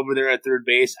instincts over there at third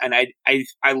base. And I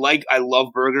love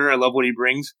Berger. I love what he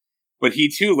brings, but he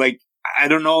too, I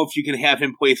don't know if you can have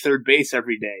him play third base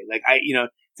every day.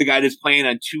 The guy that's playing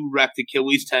on 2 wrecked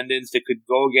Achilles tendons that could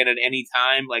go again at any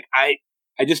time.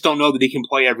 I just don't know that he can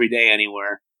play every day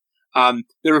anywhere.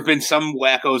 There have been some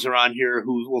wackos around here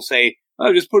who will say,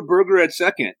 "Oh, just put Berger at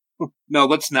second." No,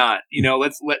 let's not.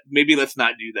 Let's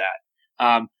not do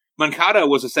that. Moncada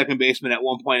was a second baseman at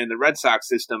one point in the Red Sox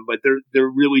system, but they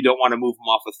really don't want to move him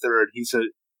off a third.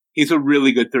 He's a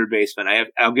really good third baseman.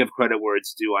 I'll give credit where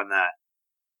it's due on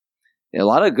that. A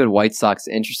lot of good White Sox,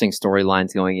 interesting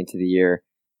storylines going into the year.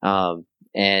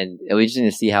 And it'll be interesting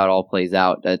to see how it all plays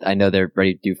out. I know they're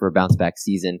ready to do for a bounce back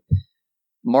season.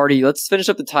 Marty, let's finish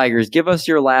up the Tigers. Give us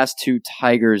your last 2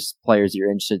 Tigers players you're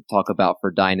interested to talk about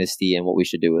for Dynasty and what we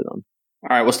should do with them.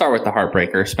 All right, we'll start with the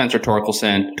heartbreaker. Spencer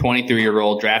Torkelson,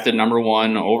 23-year-old, drafted number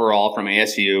 1 overall from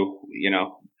ASU.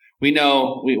 We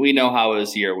know how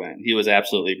his year went. He was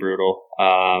absolutely brutal.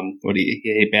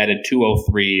 He batted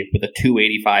 .203 with a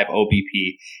 .285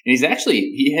 OBP, and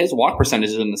his walk percentage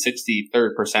is in the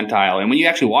 63rd percentile. And when you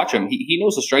actually watch him, he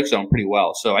knows the strike zone pretty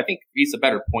well. So I think he's a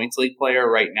better points league player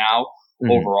right now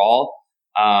overall.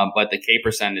 But the K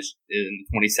percentage is in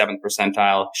the 27th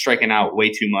percentile, striking out way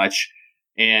too much.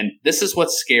 And this is what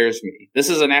scares me. This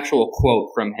is an actual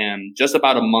quote from him just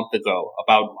about a month ago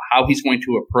about how he's going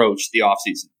to approach the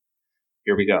offseason.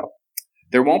 Here we go.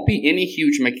 There won't be any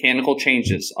huge mechanical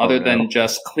changes other than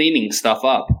just cleaning stuff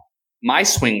up. My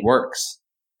swing works.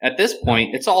 At this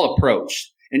point, it's all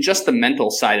approach and just the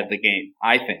mental side of the game,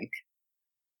 I think.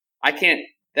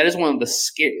 That is one of the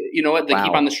scary. You know what? They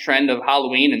keep on this trend of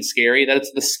Halloween and scary. That's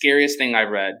the scariest thing I've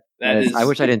read. I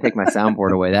wish I didn't take my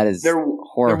soundboard away. That is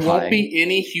horrifying. There won't be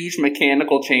any huge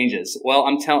mechanical changes. Well,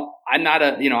 I'm not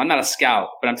a scout,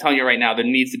 but I'm telling you right now, there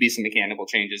needs to be some mechanical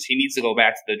changes. He needs to go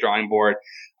back to the drawing board.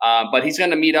 But he's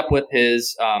going to meet up with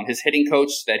his hitting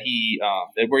coach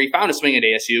where he found a swing at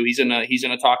ASU. He's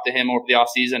gonna talk to him over the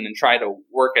offseason and try to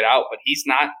work it out. But he's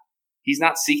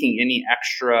not seeking any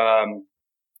extra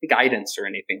guidance or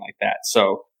anything like that.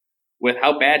 So with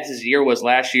how bad his year was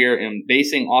last year and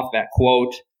basing off that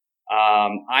quote,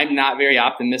 I'm not very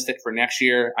optimistic for next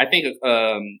year. I think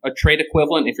a trade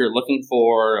equivalent, if you're looking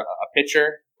for a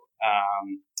pitcher,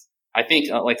 I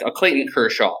think like a Clayton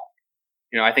Kershaw.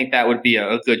 I think that would be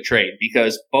a good trade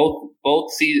because both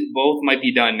might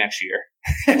be done next year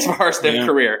as far as their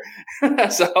career.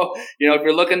 So if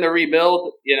you're looking to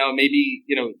rebuild, maybe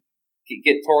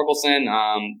get Torkelson.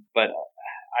 But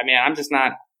I mean, I'm just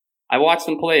not. I watched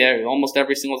him play almost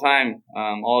every single time,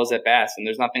 all his at bats, and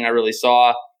there's nothing I really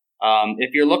saw.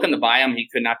 If you're looking to buy him, he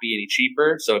could not be any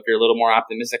cheaper. So if you're a little more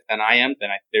optimistic than I am, then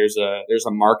there's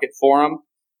a market for him.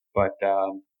 But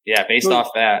based off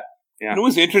that. Yeah. What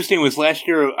was interesting was last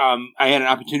year I had an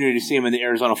opportunity to see him in the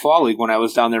Arizona Fall League when I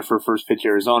was down there for First Pitch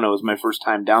Arizona. It was my first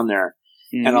time down there.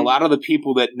 Mm-hmm. And a lot of the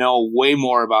people that know way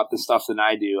more about this stuff than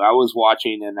I do, I was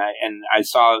watching and I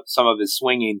saw some of his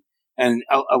swinging. And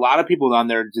a lot of people down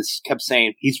there just kept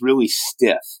saying he's really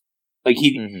stiff. Like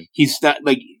he's not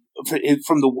like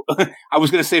from the I was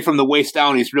going to say from the waist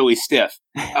down he's really stiff.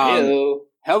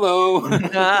 Hello.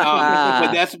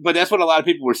 But that's what a lot of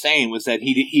people were saying, was that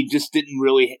he just didn't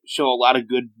really show a lot of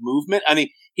good movement. I mean,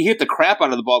 he hit the crap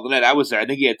out of the ball tonight. I was there. I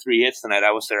think he had 3 hits tonight.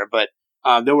 I was there. But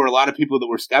there were a lot of people that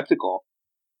were skeptical.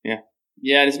 Yeah.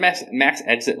 Yeah, his max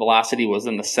exit velocity was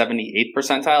in the 78th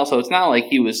percentile, so it's not like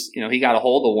he was, he got a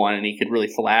hold of one and he could really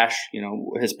flash,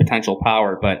 his potential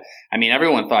power. But I mean,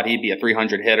 everyone thought he'd be a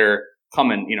 300 hitter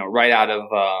coming, right out of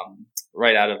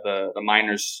the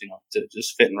minors, to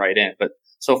just fitting right in. But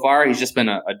so far, he's just been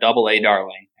a double-A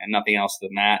darling and nothing else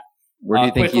than that. Where do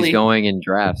you think he's going in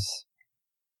drafts?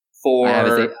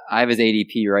 I have his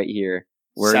ADP right here.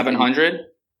 700.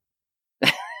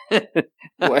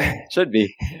 Should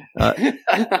be.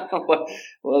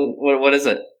 What is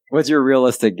it? What's your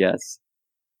realistic guess?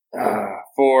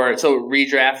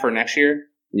 Redraft for next year?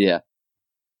 Yeah.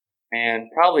 And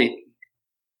probably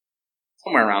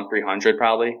somewhere around 300,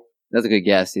 probably. That's a good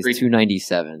guess. He's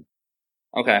 297.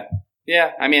 Okay.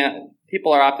 Yeah, I mean,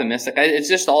 people are optimistic. It's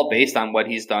just all based on what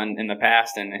he's done in the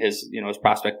past and his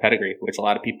prospect pedigree, which a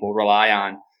lot of people rely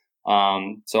on.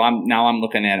 So I'm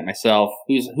looking at it myself.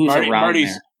 Who's around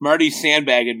there? Marty's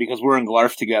sandbagging because we're in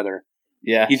Glarf together.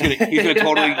 Yeah, he's gonna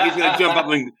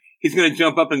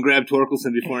jump up and grab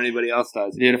Torkelson before anybody else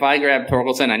does. Dude, if I grab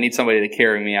Torkelson, I need somebody to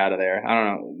carry me out of there. I don't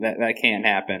know, that can't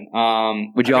happen.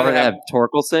 Would you rather have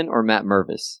Torkelson or Matt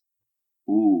Mervis?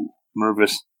 Ooh,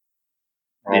 Mervis.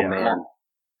 Oh yeah, man.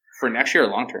 For next year or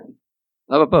long term?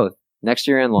 How about both? Next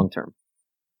year and long term.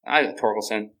 I got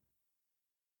Torkelson.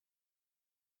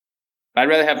 I'd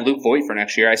rather have Luke Voigt for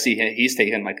next year. I see he's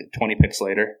taking like 20 picks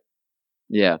later.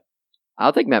 Yeah.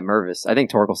 I'll take Matt Mervis. I think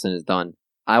Torkelson is done.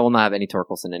 I will not have any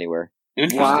Torkelson anywhere.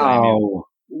 Wow.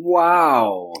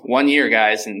 1 year,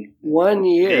 guys. And 1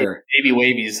 year. Baby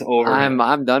Wavy's over.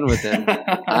 I'm done with him.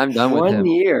 I'm done with him. 1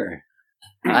 year.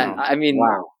 I mean,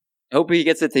 wow. I hope he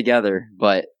gets it together,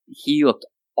 but he looked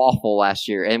awful last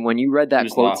year. And when you read that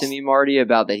quote to me, Marty,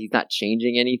 about that he's not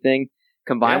changing anything,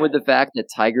 combined with the fact that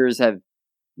Tigers have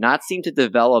not seemed to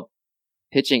develop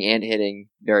pitching and hitting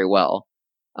very well.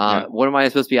 What am I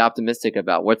supposed to be optimistic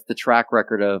about? What's the track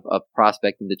record of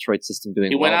prospect in Detroit system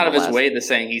doing? He went out of his way to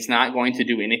saying he's not going to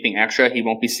do anything extra. He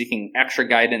won't be seeking extra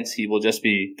guidance. He will just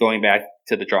be going back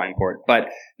to the drawing board. But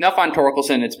enough on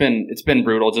Torkelson. It's been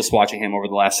brutal just watching him over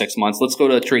the last 6 months. Let's go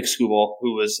to Tariq Skubal,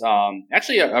 who was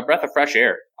actually a breath of fresh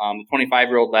air. The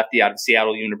 25-year-old lefty out of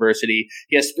Seattle University.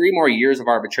 He has 3 more years of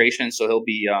arbitration, so he'll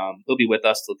be with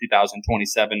us till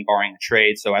 2027, barring a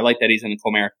trade. So I like that he's in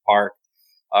Comerica Park.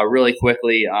 Really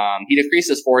quickly, he decreased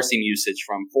his four-seam usage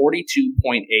from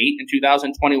 42.8 in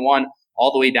 2021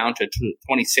 all the way down to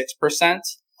 26%,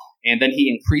 and then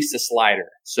he increased the slider.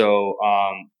 So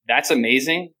that's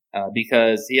amazing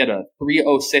because he had a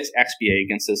 306 XBA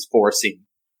against his four-seam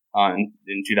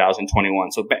in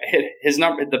 2021. So his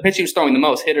number, the pitch he was throwing the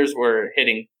most, hitters were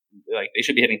hitting like they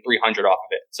should be hitting 300 off of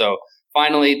it. So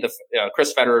finally,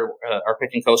 Chris Federer, our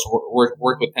pitching coach,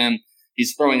 worked with him.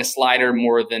 He's throwing a slider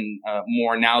more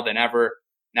now than ever.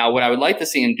 Now, what I would like to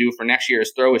see him do for next year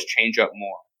is throw his changeup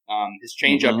more. His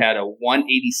changeup had a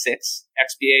 186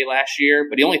 XBA last year,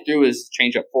 but he only threw his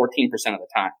changeup 14% of the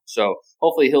time. So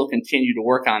hopefully he'll continue to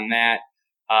work on that.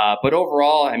 But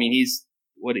overall, I mean,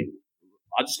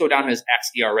 I'll just go down his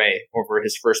xERA over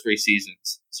his first 3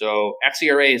 seasons. So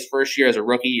xERA his first year as a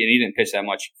rookie, and he didn't pitch that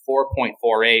much,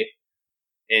 4.48.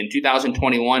 In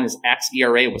 2021, his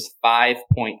xERA was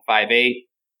 5.58.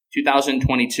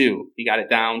 2022, he got it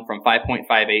down from 5.58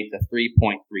 to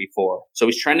 3.34. So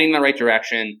he's trending in the right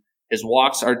direction. His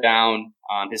walks are down.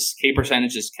 His K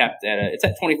percentage is kept it's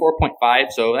at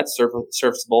 24.5. So that's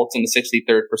serviceable. It's in the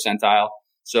 63rd percentile.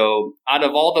 So out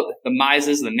of all the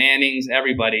Mizes, the Mannings,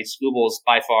 everybody, Skubal is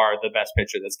by far the best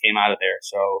pitcher that's came out of there.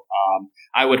 So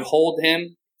I would hold him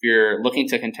if you're looking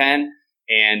to contend.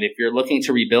 And if you're looking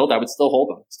to rebuild, I would still hold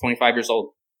him. He's 25 years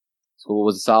old. Skubal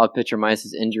was a solid pitcher minus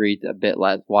his injury a bit.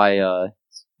 That's why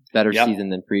better season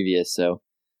than previous. So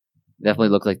definitely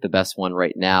looked like the best one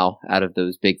right now out of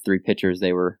those big 3 pitchers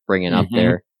they were bringing up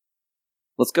there.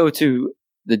 Let's go to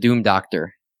the Doom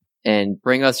Doctor and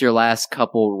bring us your last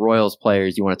couple Royals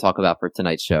players you want to talk about for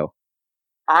tonight's show.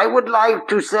 I would like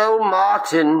to sell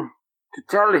Martin to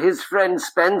tell his friend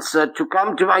Spencer to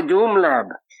come to my Doom Lab.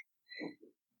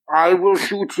 I will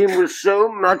shoot him with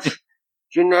so much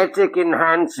genetic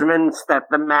enhancements that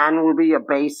the man will be a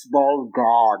baseball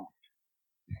god.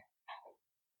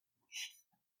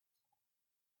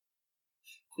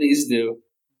 Please do.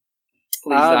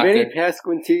 Please, Vinny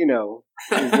Pasquantino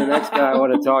is the next guy I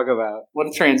want to talk about. What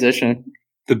a transition.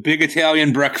 The big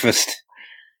Italian breakfast.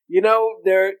 You know,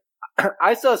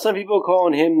 I saw some people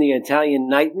calling him the Italian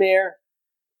nightmare.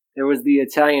 There was the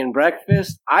Italian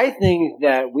breakfast. I think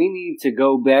that we need to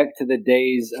go back to the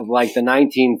days of like the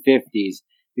 1950s,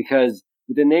 because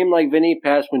with a name like Vinny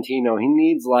Pasquantino, he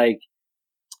needs like,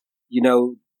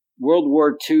 World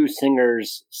War II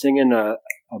singers singing a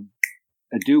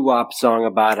doo-wop song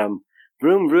about him.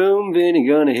 Vroom, vroom, Vinny,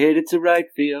 gonna hit it to right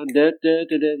field. Da, da,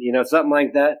 da, da. Something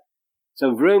like that.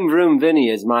 So Vroom, vroom, Vinny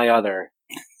is my other.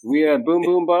 We are Boom,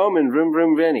 boom, boom and Vroom,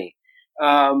 vroom, Vinny.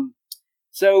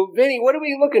 So, Vinny, what are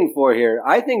we looking for here?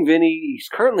 I think he's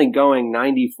currently going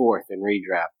 94th in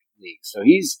redraft leagues. So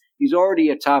he's already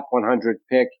a top 100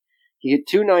 pick. He hit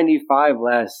 295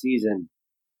 last season.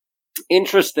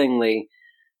 Interestingly,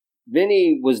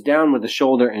 Vinny was down with a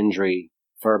shoulder injury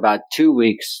for about 2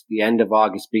 weeks, the end of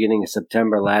August, beginning of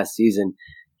September last season.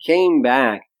 Came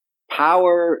back.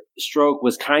 Power stroke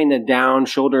was kind of down.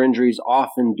 Shoulder injuries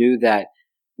often do that.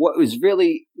 What was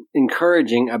really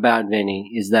encouraging about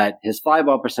Vinny is that his fly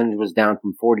ball percentage was down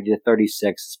from 40 to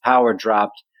 36. His power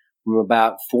dropped from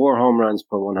about 4 home runs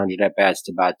per 100 at-bats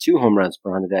to about 2 home runs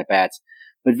per 100 at-bats.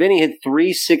 But Vinny hit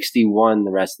 361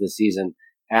 the rest of the season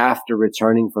after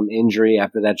returning from injury,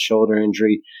 after that shoulder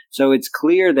injury. So it's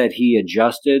clear that he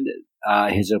adjusted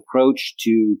his approach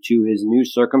to his new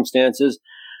circumstances.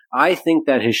 I think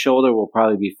that his shoulder will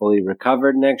probably be fully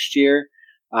recovered next year.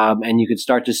 And you could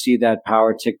start to see that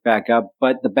power tick back up.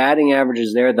 But the batting average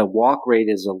is there. The walk rate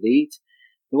is elite.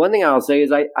 The one thing I'll say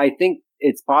is I think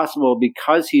it's possible,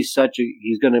 because he's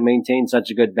going to maintain such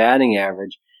a good batting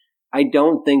average. I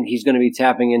don't think he's going to be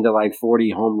tapping into like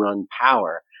 40 home run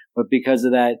power. But because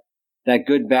of that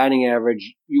good batting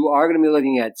average, you are going to be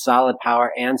looking at solid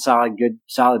power and solid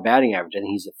batting average. And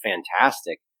he's a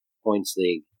fantastic points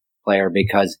league player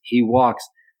because he walks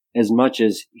as much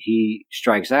as he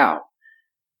strikes out.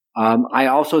 I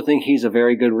also think he's a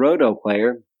very good roto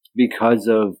player because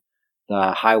of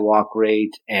the high walk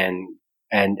rate and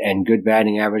good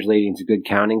batting average leading to good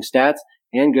counting stats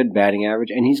and good batting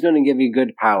average. And he's going to give you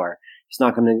good power.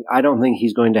 I don't think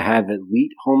he's going to have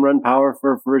elite home run power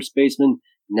for a first baseman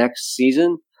next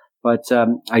season, but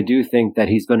I do think that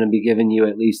he's going to be giving you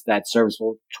at least that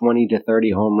serviceable 20 to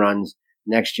 30 home runs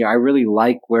next year. I really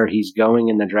like where he's going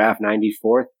in the draft,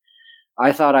 94th.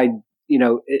 I thought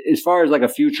as far as like a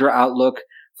future outlook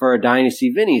for a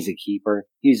dynasty, Vinny's a keeper.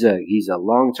 He's a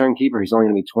long-term keeper. He's only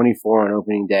going to be 24 on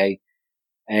opening day.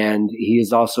 And he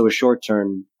is also a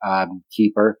short-term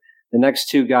keeper. The next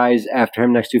two guys after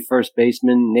him, next two first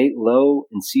basemen, Nate Lowe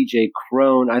and CJ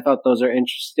Cron. I thought those are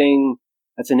interesting.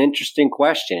 That's an interesting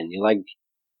question. You like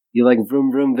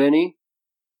Vroom Vroom Vinny?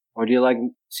 Or do you like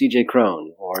CJ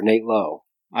Cron or Nate Lowe?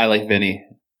 I like Vinny.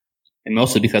 And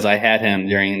mostly because I had him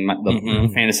during the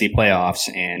fantasy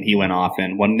playoffs, and he went off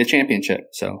and won the championship.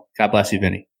 So God bless you,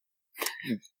 Vinny.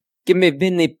 Give me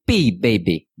Vinny P,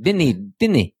 baby. Vinny.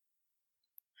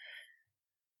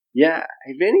 Yeah,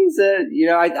 Vinny's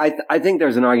I think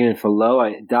there's an argument for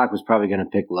Lowe. Doc was probably going to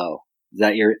pick Lowe.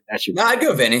 That's your? No, I'd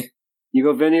go Vinny. You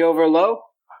go Vinny over Lowe?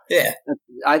 Yeah.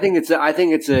 I think it's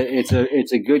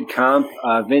a good comp.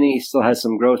 Vinny still has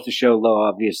some growth to show. Lowe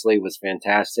obviously was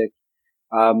fantastic.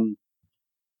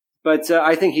 But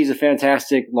I think he's a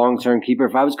fantastic long-term keeper.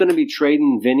 If I was going to be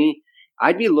trading Vinny,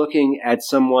 I'd be looking at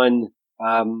someone.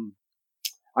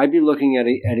 I'd be looking at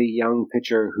a young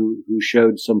pitcher who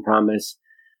showed some promise.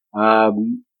 Because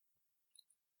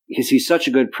he's such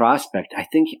a good prospect.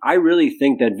 I really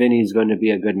think that Vinny's going to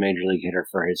be a good major league hitter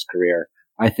for his career.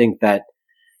 I think that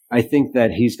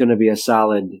he's going to be a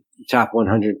solid top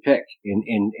 100 pick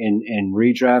in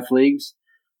redraft leagues.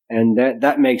 And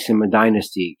that makes him a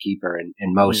dynasty keeper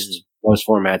in most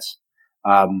formats.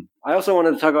 I also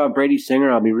wanted to talk about Brady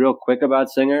Singer. I'll be real quick about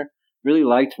Singer. Really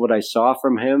liked what I saw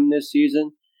from him this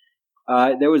season.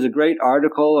 There was a great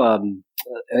article on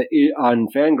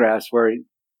Fangraphs where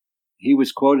he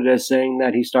was quoted as saying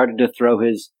that he started to throw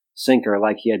his sinker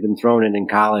like he had been throwing it in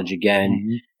college again,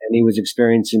 and he was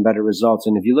experiencing better results.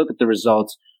 And if you look at the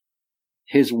results,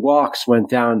 his walks went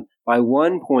down by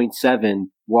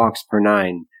 1.7 walks per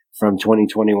 9 from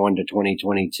 2021 to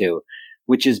 2022,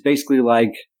 which is basically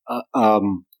like a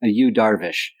Yu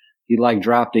Darvish. He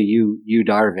dropped a Yu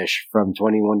Darvish from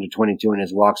 21 to 22 in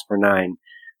his walks per 9,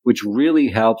 which really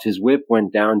helped. His whip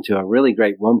went down to a really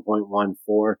great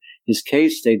 1.14. His K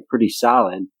stayed pretty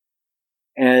solid.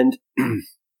 And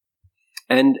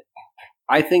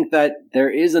I think that there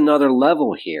is another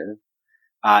level here.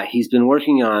 He's been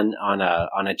working on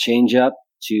a changeup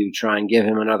to try and give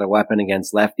him another weapon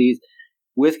against lefties.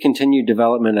 With continued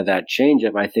development of that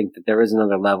changeup, I think that there is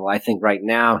another level. I think right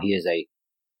now he is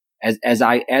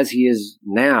as he is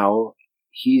now,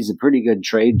 he's a pretty good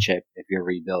trade chip if you're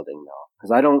rebuilding though.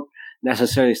 Because I don't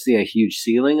necessarily see a huge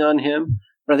ceiling on him,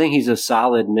 but I think he's a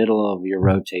solid middle of your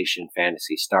rotation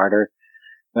fantasy starter.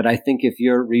 But I think if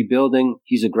you're rebuilding,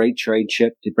 he's a great trade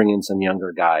chip to bring in some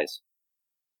younger guys.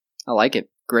 I like it.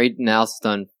 Great analysis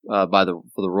done for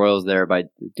the Royals there by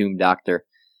Doom Doctor.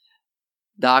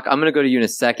 Doc, I'm going to go to you in a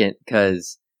second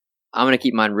because I'm going to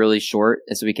keep mine really short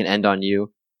and so we can end on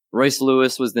you. Royce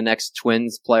Lewis was the next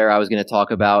Twins player I was going to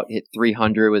talk about. Hit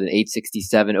 300 with an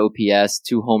 867 OPS,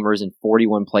 2 homers, and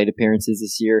 41 plate appearances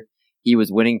this year. He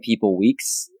was winning people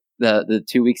weeks. The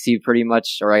 2 weeks he pretty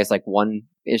much, or I guess like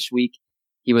 1-ish week,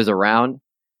 he was around.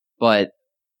 But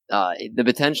the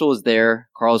potential is there.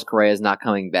 Carlos Correa is not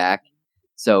coming back.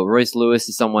 So Royce Lewis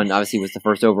is someone, obviously was the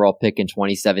first overall pick in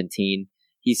 2017.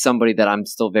 He's somebody that I'm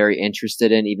still very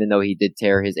interested in, even though he did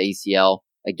tear his ACL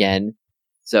again.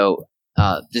 So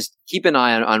just keep an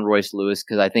eye on Royce Lewis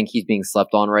because I think he's being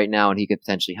slept on right now and he could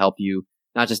potentially help you,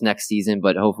 not just next season,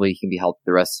 but hopefully he can be helped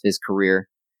the rest of his career.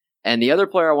 And the other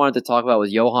player I wanted to talk about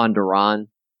was Johan Duran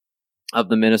of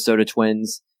the Minnesota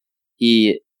Twins.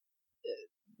 He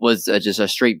was just a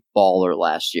straight baller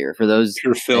last year. For those,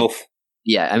 pure filth.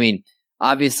 Yeah, I mean,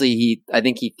 obviously I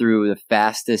think he threw the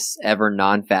fastest ever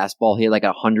non-fastball. He had like a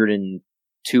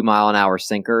 102 mile an hour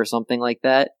sinker or something like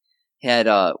that. He had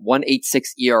a 1.86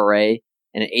 ERA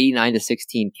and an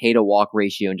 89-16 K to walk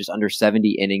ratio in just under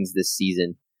 70 innings this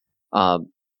season. I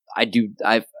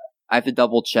have to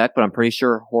double check, but I'm pretty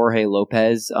sure Jorge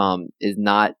Lopez is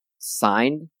not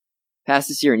signed past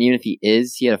this year, and even if he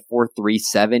is, he had a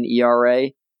 4.37 ERA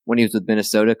when he was with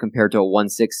Minnesota compared to a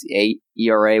 1.68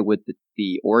 ERA with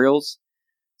the Orioles.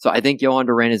 So I think Johan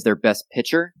Duran is their best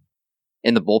pitcher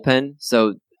in the bullpen.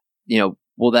 So,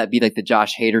 will that be like the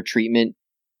Josh Hader treatment?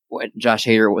 What Josh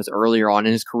Hader was earlier on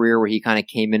in his career where he kind of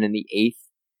came in the 8th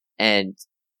and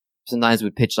sometimes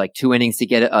would pitch like 2 innings to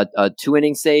get a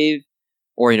 2-inning save,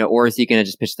 or is he going to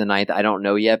just pitch the 9th? I don't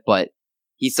know yet, but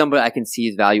he's somebody I can see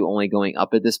his value only going up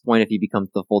at this point if he becomes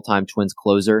the full-time Twins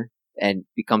closer and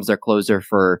becomes their closer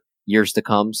for years to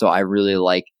come. So I really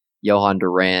like Johan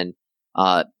Duran.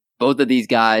 Both of these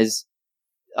guys,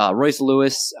 Royce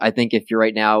Lewis, I think if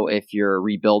you're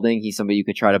rebuilding, he's somebody you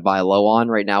could try to buy low on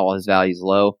right now while his value is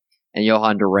low. And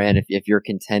Johan Duran, if you're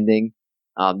contending,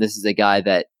 this is a guy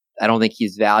that I don't think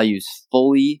his value's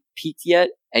fully peaked yet,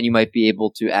 and you might be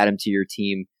able to add him to your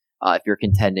team if you're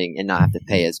contending and not have to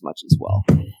pay as much as well.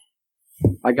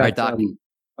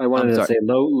 I wanted to say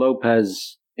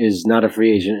Lopez is not a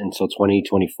free agent until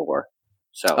 2024.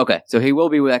 So okay, so he will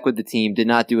be back with the team. Did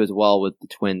not do as well with the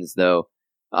Twins though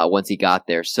once he got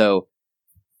there. So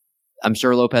I'm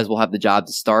sure Lopez will have the job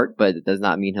to start, but it does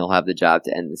not mean he'll have the job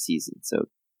to end the season. So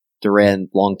Duran,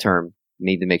 long term,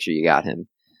 need to make sure you got him.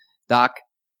 Doc,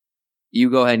 you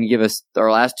go ahead and give us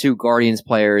our last 2 Guardians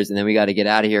players, and then we got to get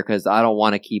out of here because I don't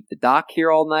want to keep the Doc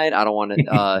here all night. I don't want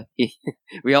to.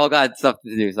 We all got stuff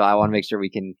to do, so I want to make sure we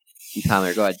can keep time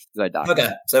here. Go ahead, Doc. Okay,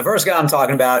 so the first guy I'm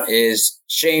talking about is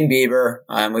Shane Bieber.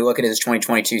 We look at his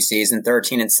 2022 season: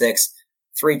 13-6,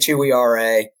 3.2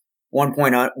 ERA,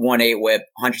 1.18 WHIP,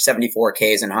 174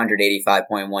 Ks, and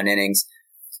 185.1 innings.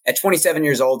 At 27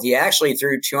 years old, he actually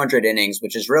threw 200 innings,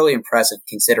 which is really impressive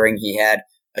considering he had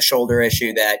a shoulder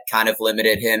issue that kind of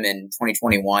limited him in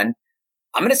 2021.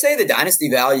 I'm going to say the dynasty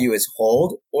value is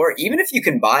hold, or even if you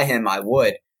can buy him, I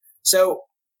would. So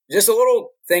just a little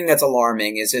thing that's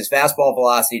alarming is his fastball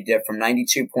velocity dipped from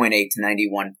 92.8 to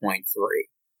 91.3.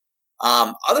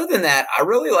 Other than that, I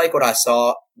really like what I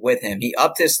saw with him. He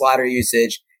upped his slider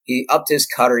usage. He upped his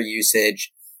cutter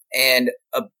usage. And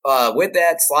with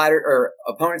that slider, or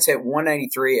opponents hit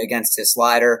 193 against his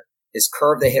slider. His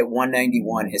curve, they hit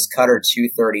 191. His cutter,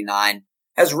 239.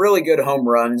 Has really good home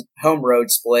road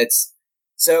splits.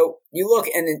 So you look,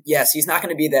 and yes, he's not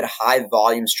going to be that high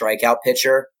volume strikeout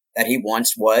pitcher that he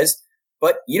once was,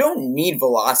 but you don't need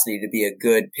velocity to be a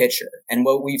good pitcher. And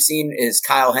what we've seen is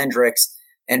Kyle Hendricks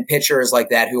and pitchers like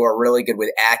that who are really good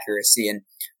with accuracy. And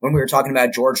when we were talking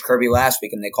about George Kirby last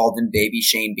week, and they called him Baby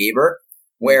Shane Bieber,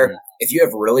 where if you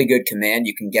have really good command,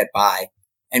 you can get by.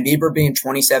 And Bieber being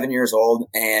 27 years old,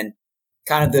 and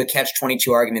kind of the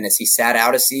catch-22 argument is he sat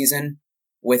out a season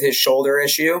with his shoulder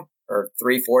issue, or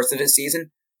 3/4 of his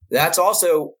season. That's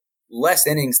also less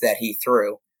innings that he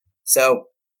threw. So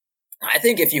I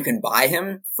think if you can buy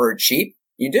him for cheap,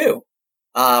 you do.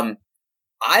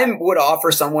 I would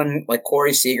offer someone like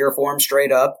Corey Seager for him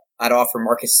straight up. I'd offer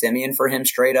Marcus Semien for him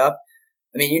straight up.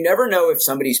 I mean, you never know if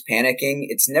somebody's panicking.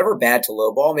 It's never bad to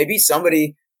lowball. Maybe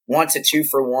somebody wants a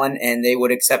 2-for-1 and they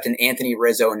would accept an Anthony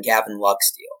Rizzo and Gavin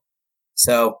Lux deal.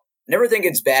 So I never think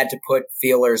it's bad to put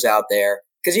feelers out there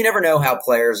because you never know how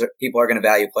people are going to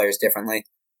value players differently.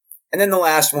 And then the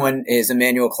last one is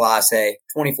Emmanuel Clase,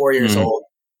 24 years old,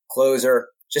 closer,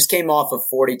 just came off a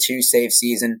 42 save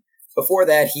season. Before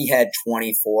that, he had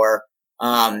 24.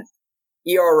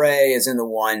 ERA is in the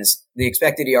ones. The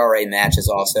expected ERA matches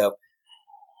also.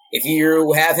 If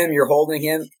you have him, you're holding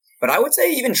him. But I would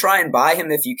say even try and buy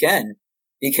him if you can,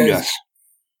 because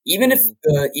even if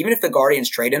the Guardians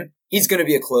trade him, he's going to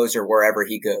be a closer wherever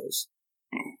he goes.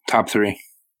 Top 3.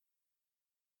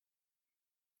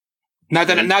 Not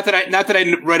that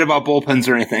I write about bullpens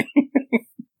or anything.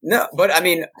 No, but I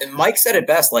mean, Mike said it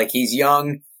best. Like, he's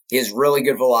young, he has really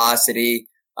good velocity,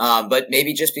 but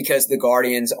maybe just because the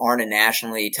Guardians aren't a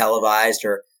nationally televised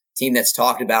or team that's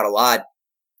talked about a lot,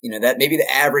 that maybe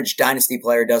the average dynasty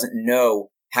player doesn't know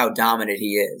how dominant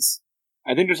he is.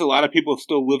 I think there's a lot of people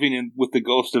still living with the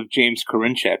ghost of James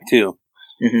Karinchak too.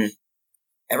 Mm-hmm.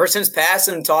 Ever since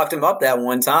Passan talked him up that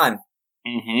one time.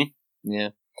 Mm-hmm. Yeah.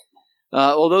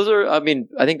 Well, those are, I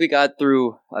think we got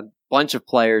through a bunch of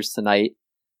players tonight.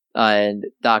 And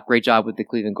Doc, great job with the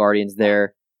Cleveland Guardians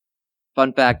there.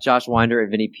 Fun fact, Josh Winder and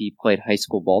Vinny P played high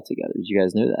school ball together. Did you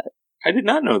guys know that? I did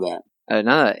not know that.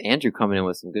 Now that Andrew coming in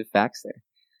with some good facts there.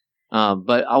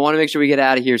 But I want to make sure we get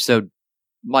out of here. So,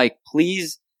 Mike,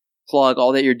 please plug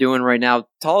all that you're doing right now.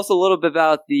 Tell us a little bit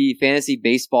about the fantasy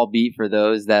baseball beat for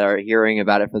those that are hearing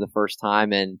about it for the first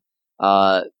time, and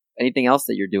anything else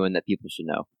that you're doing that people should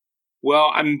know.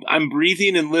 Well, I'm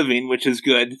breathing and living, which is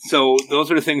good. So those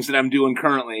are the things that I'm doing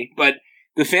currently. But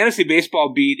the fantasy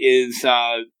baseball beat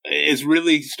is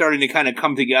really starting to kind of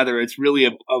come together. It's really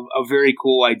a very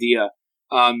cool idea.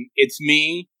 It's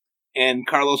me and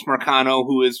Carlos Marcano,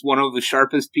 who is one of the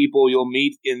sharpest people you'll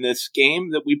meet in this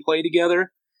game that we play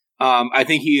together. I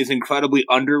think he is incredibly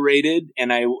underrated,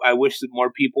 and I wish that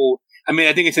more people. I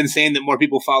think it's insane that more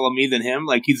people follow me than him.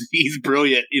 Like, he's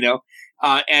brilliant,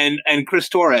 and Chris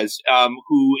Torres,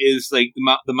 who is like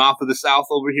the mouth of the South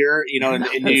over here,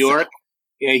 in New York.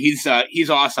 Yeah, he's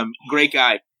awesome. Great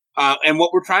guy. And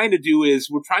what we're trying to do is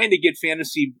we're trying to get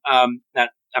fantasy, not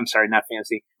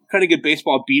fantasy, trying to get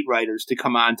baseball beat writers to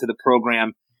come on to the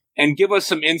program and give us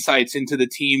some insights into the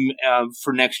team,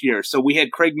 for next year. So we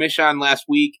had Craig Mish on last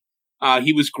week.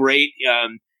 He was great.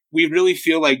 We really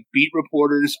feel like beat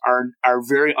reporters are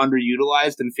very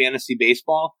underutilized in fantasy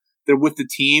baseball. They're with the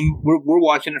team. We're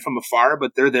watching it from afar,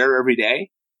 but they're there every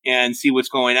day and see what's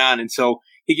going on. And so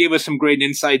he gave us some great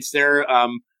insights there.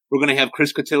 We're going to have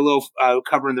Chris Cotillo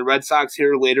covering the Red Sox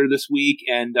here later this week.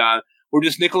 And we're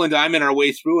just nickel and diming our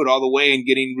way through it all the way and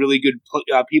getting really good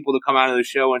people to come out of the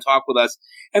show and talk with us.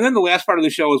 And then the last part of the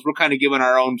show is we're kind of giving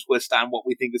our own twist on what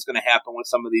we think is going to happen with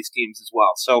some of these teams as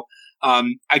well. So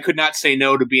I could not say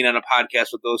no to being on a podcast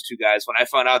with those two guys. When I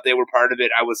found out they were part of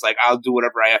it, I was like, I'll do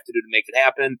whatever I have to do to make it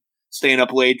happen. Staying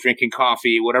up late, drinking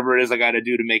coffee, whatever it is I got to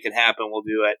do to make it happen, we'll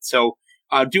do it. So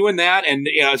doing that, and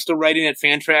still writing at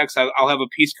Fantrax. I'll have a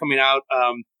piece coming out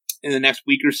in the next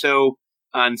week or so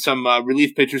on some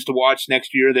relief pitchers to watch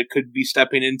next year that could be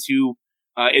stepping into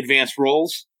advanced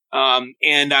roles.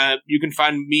 And you can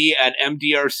find me at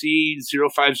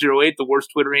MDRC0508, the worst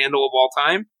Twitter handle of all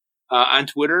time, on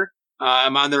Twitter.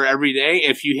 I'm on there every day.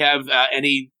 If you have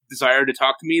any desire to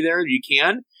talk to me there, you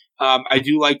can. I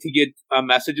do like to get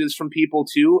messages from people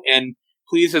too. And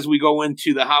please, as we go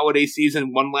into the holiday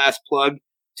season, one last plug,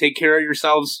 take care of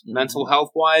yourselves mental health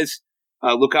wise.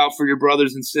 Look out for your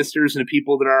brothers and sisters and the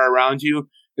people that are around you.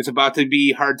 It's about to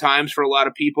be hard times for a lot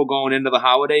of people going into the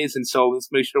holidays. And so let's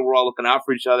make sure we're all looking out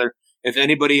for each other. If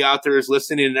anybody out there is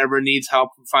listening and ever needs help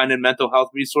finding mental health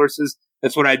resources,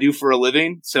 that's what I do for a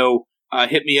living. So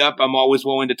hit me up. I'm always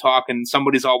willing to talk, and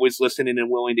somebody's always listening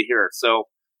and willing to hear. So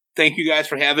thank you guys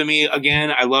for having me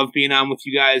again. I love being on with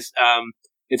you guys.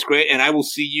 It's great. And I will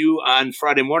see you on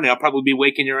Friday morning. I'll probably be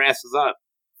waking your asses up.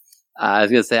 I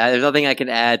was going to say, there's nothing I can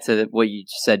add to what you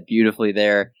said beautifully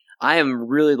there. I am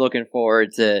really looking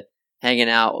forward to hanging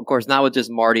out. Of course, not with just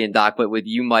Marty and Doc, but with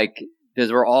you, Mike,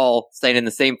 because we're all staying in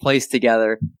the same place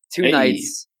together. 2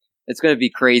 nights. It's going to be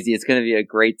crazy. It's going to be a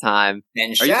great time.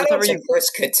 And shout out to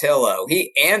Chris Cotillo.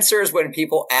 He answers when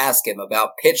people ask him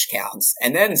about pitch counts.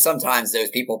 And then sometimes those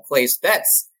people place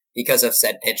bets because of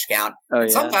said pitch count. Oh, yeah.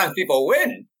 Sometimes people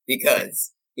win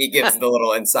because he gives the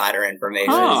little insider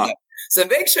information. So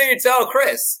make sure you tell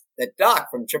Chris that Doc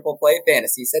from Triple Play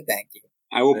Fantasy said thank you.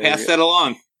 I will pass that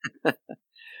along. But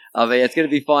it's going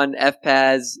to be fun.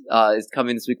 FPAS is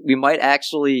coming this week. We might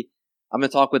actually, I'm going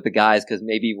to talk with the guys because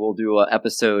maybe we'll do an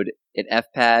episode in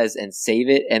FPAS and save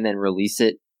it and then release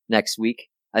it next week.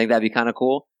 I think that'd be kind of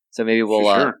cool. So maybe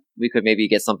we'll, we could maybe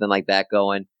get something like that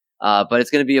going. But it's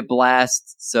going to be a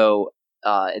blast. So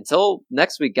until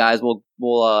next week, guys,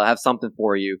 we'll have something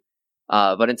for you.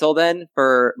 But until then,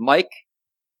 for Mike,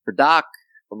 for Doc,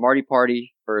 for Marty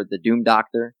Party, for the Doom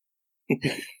Doctor,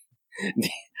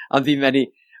 on the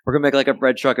many. We're gonna make like a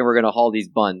bread truck and we're gonna haul these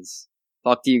buns.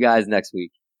 Talk to you guys next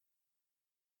week.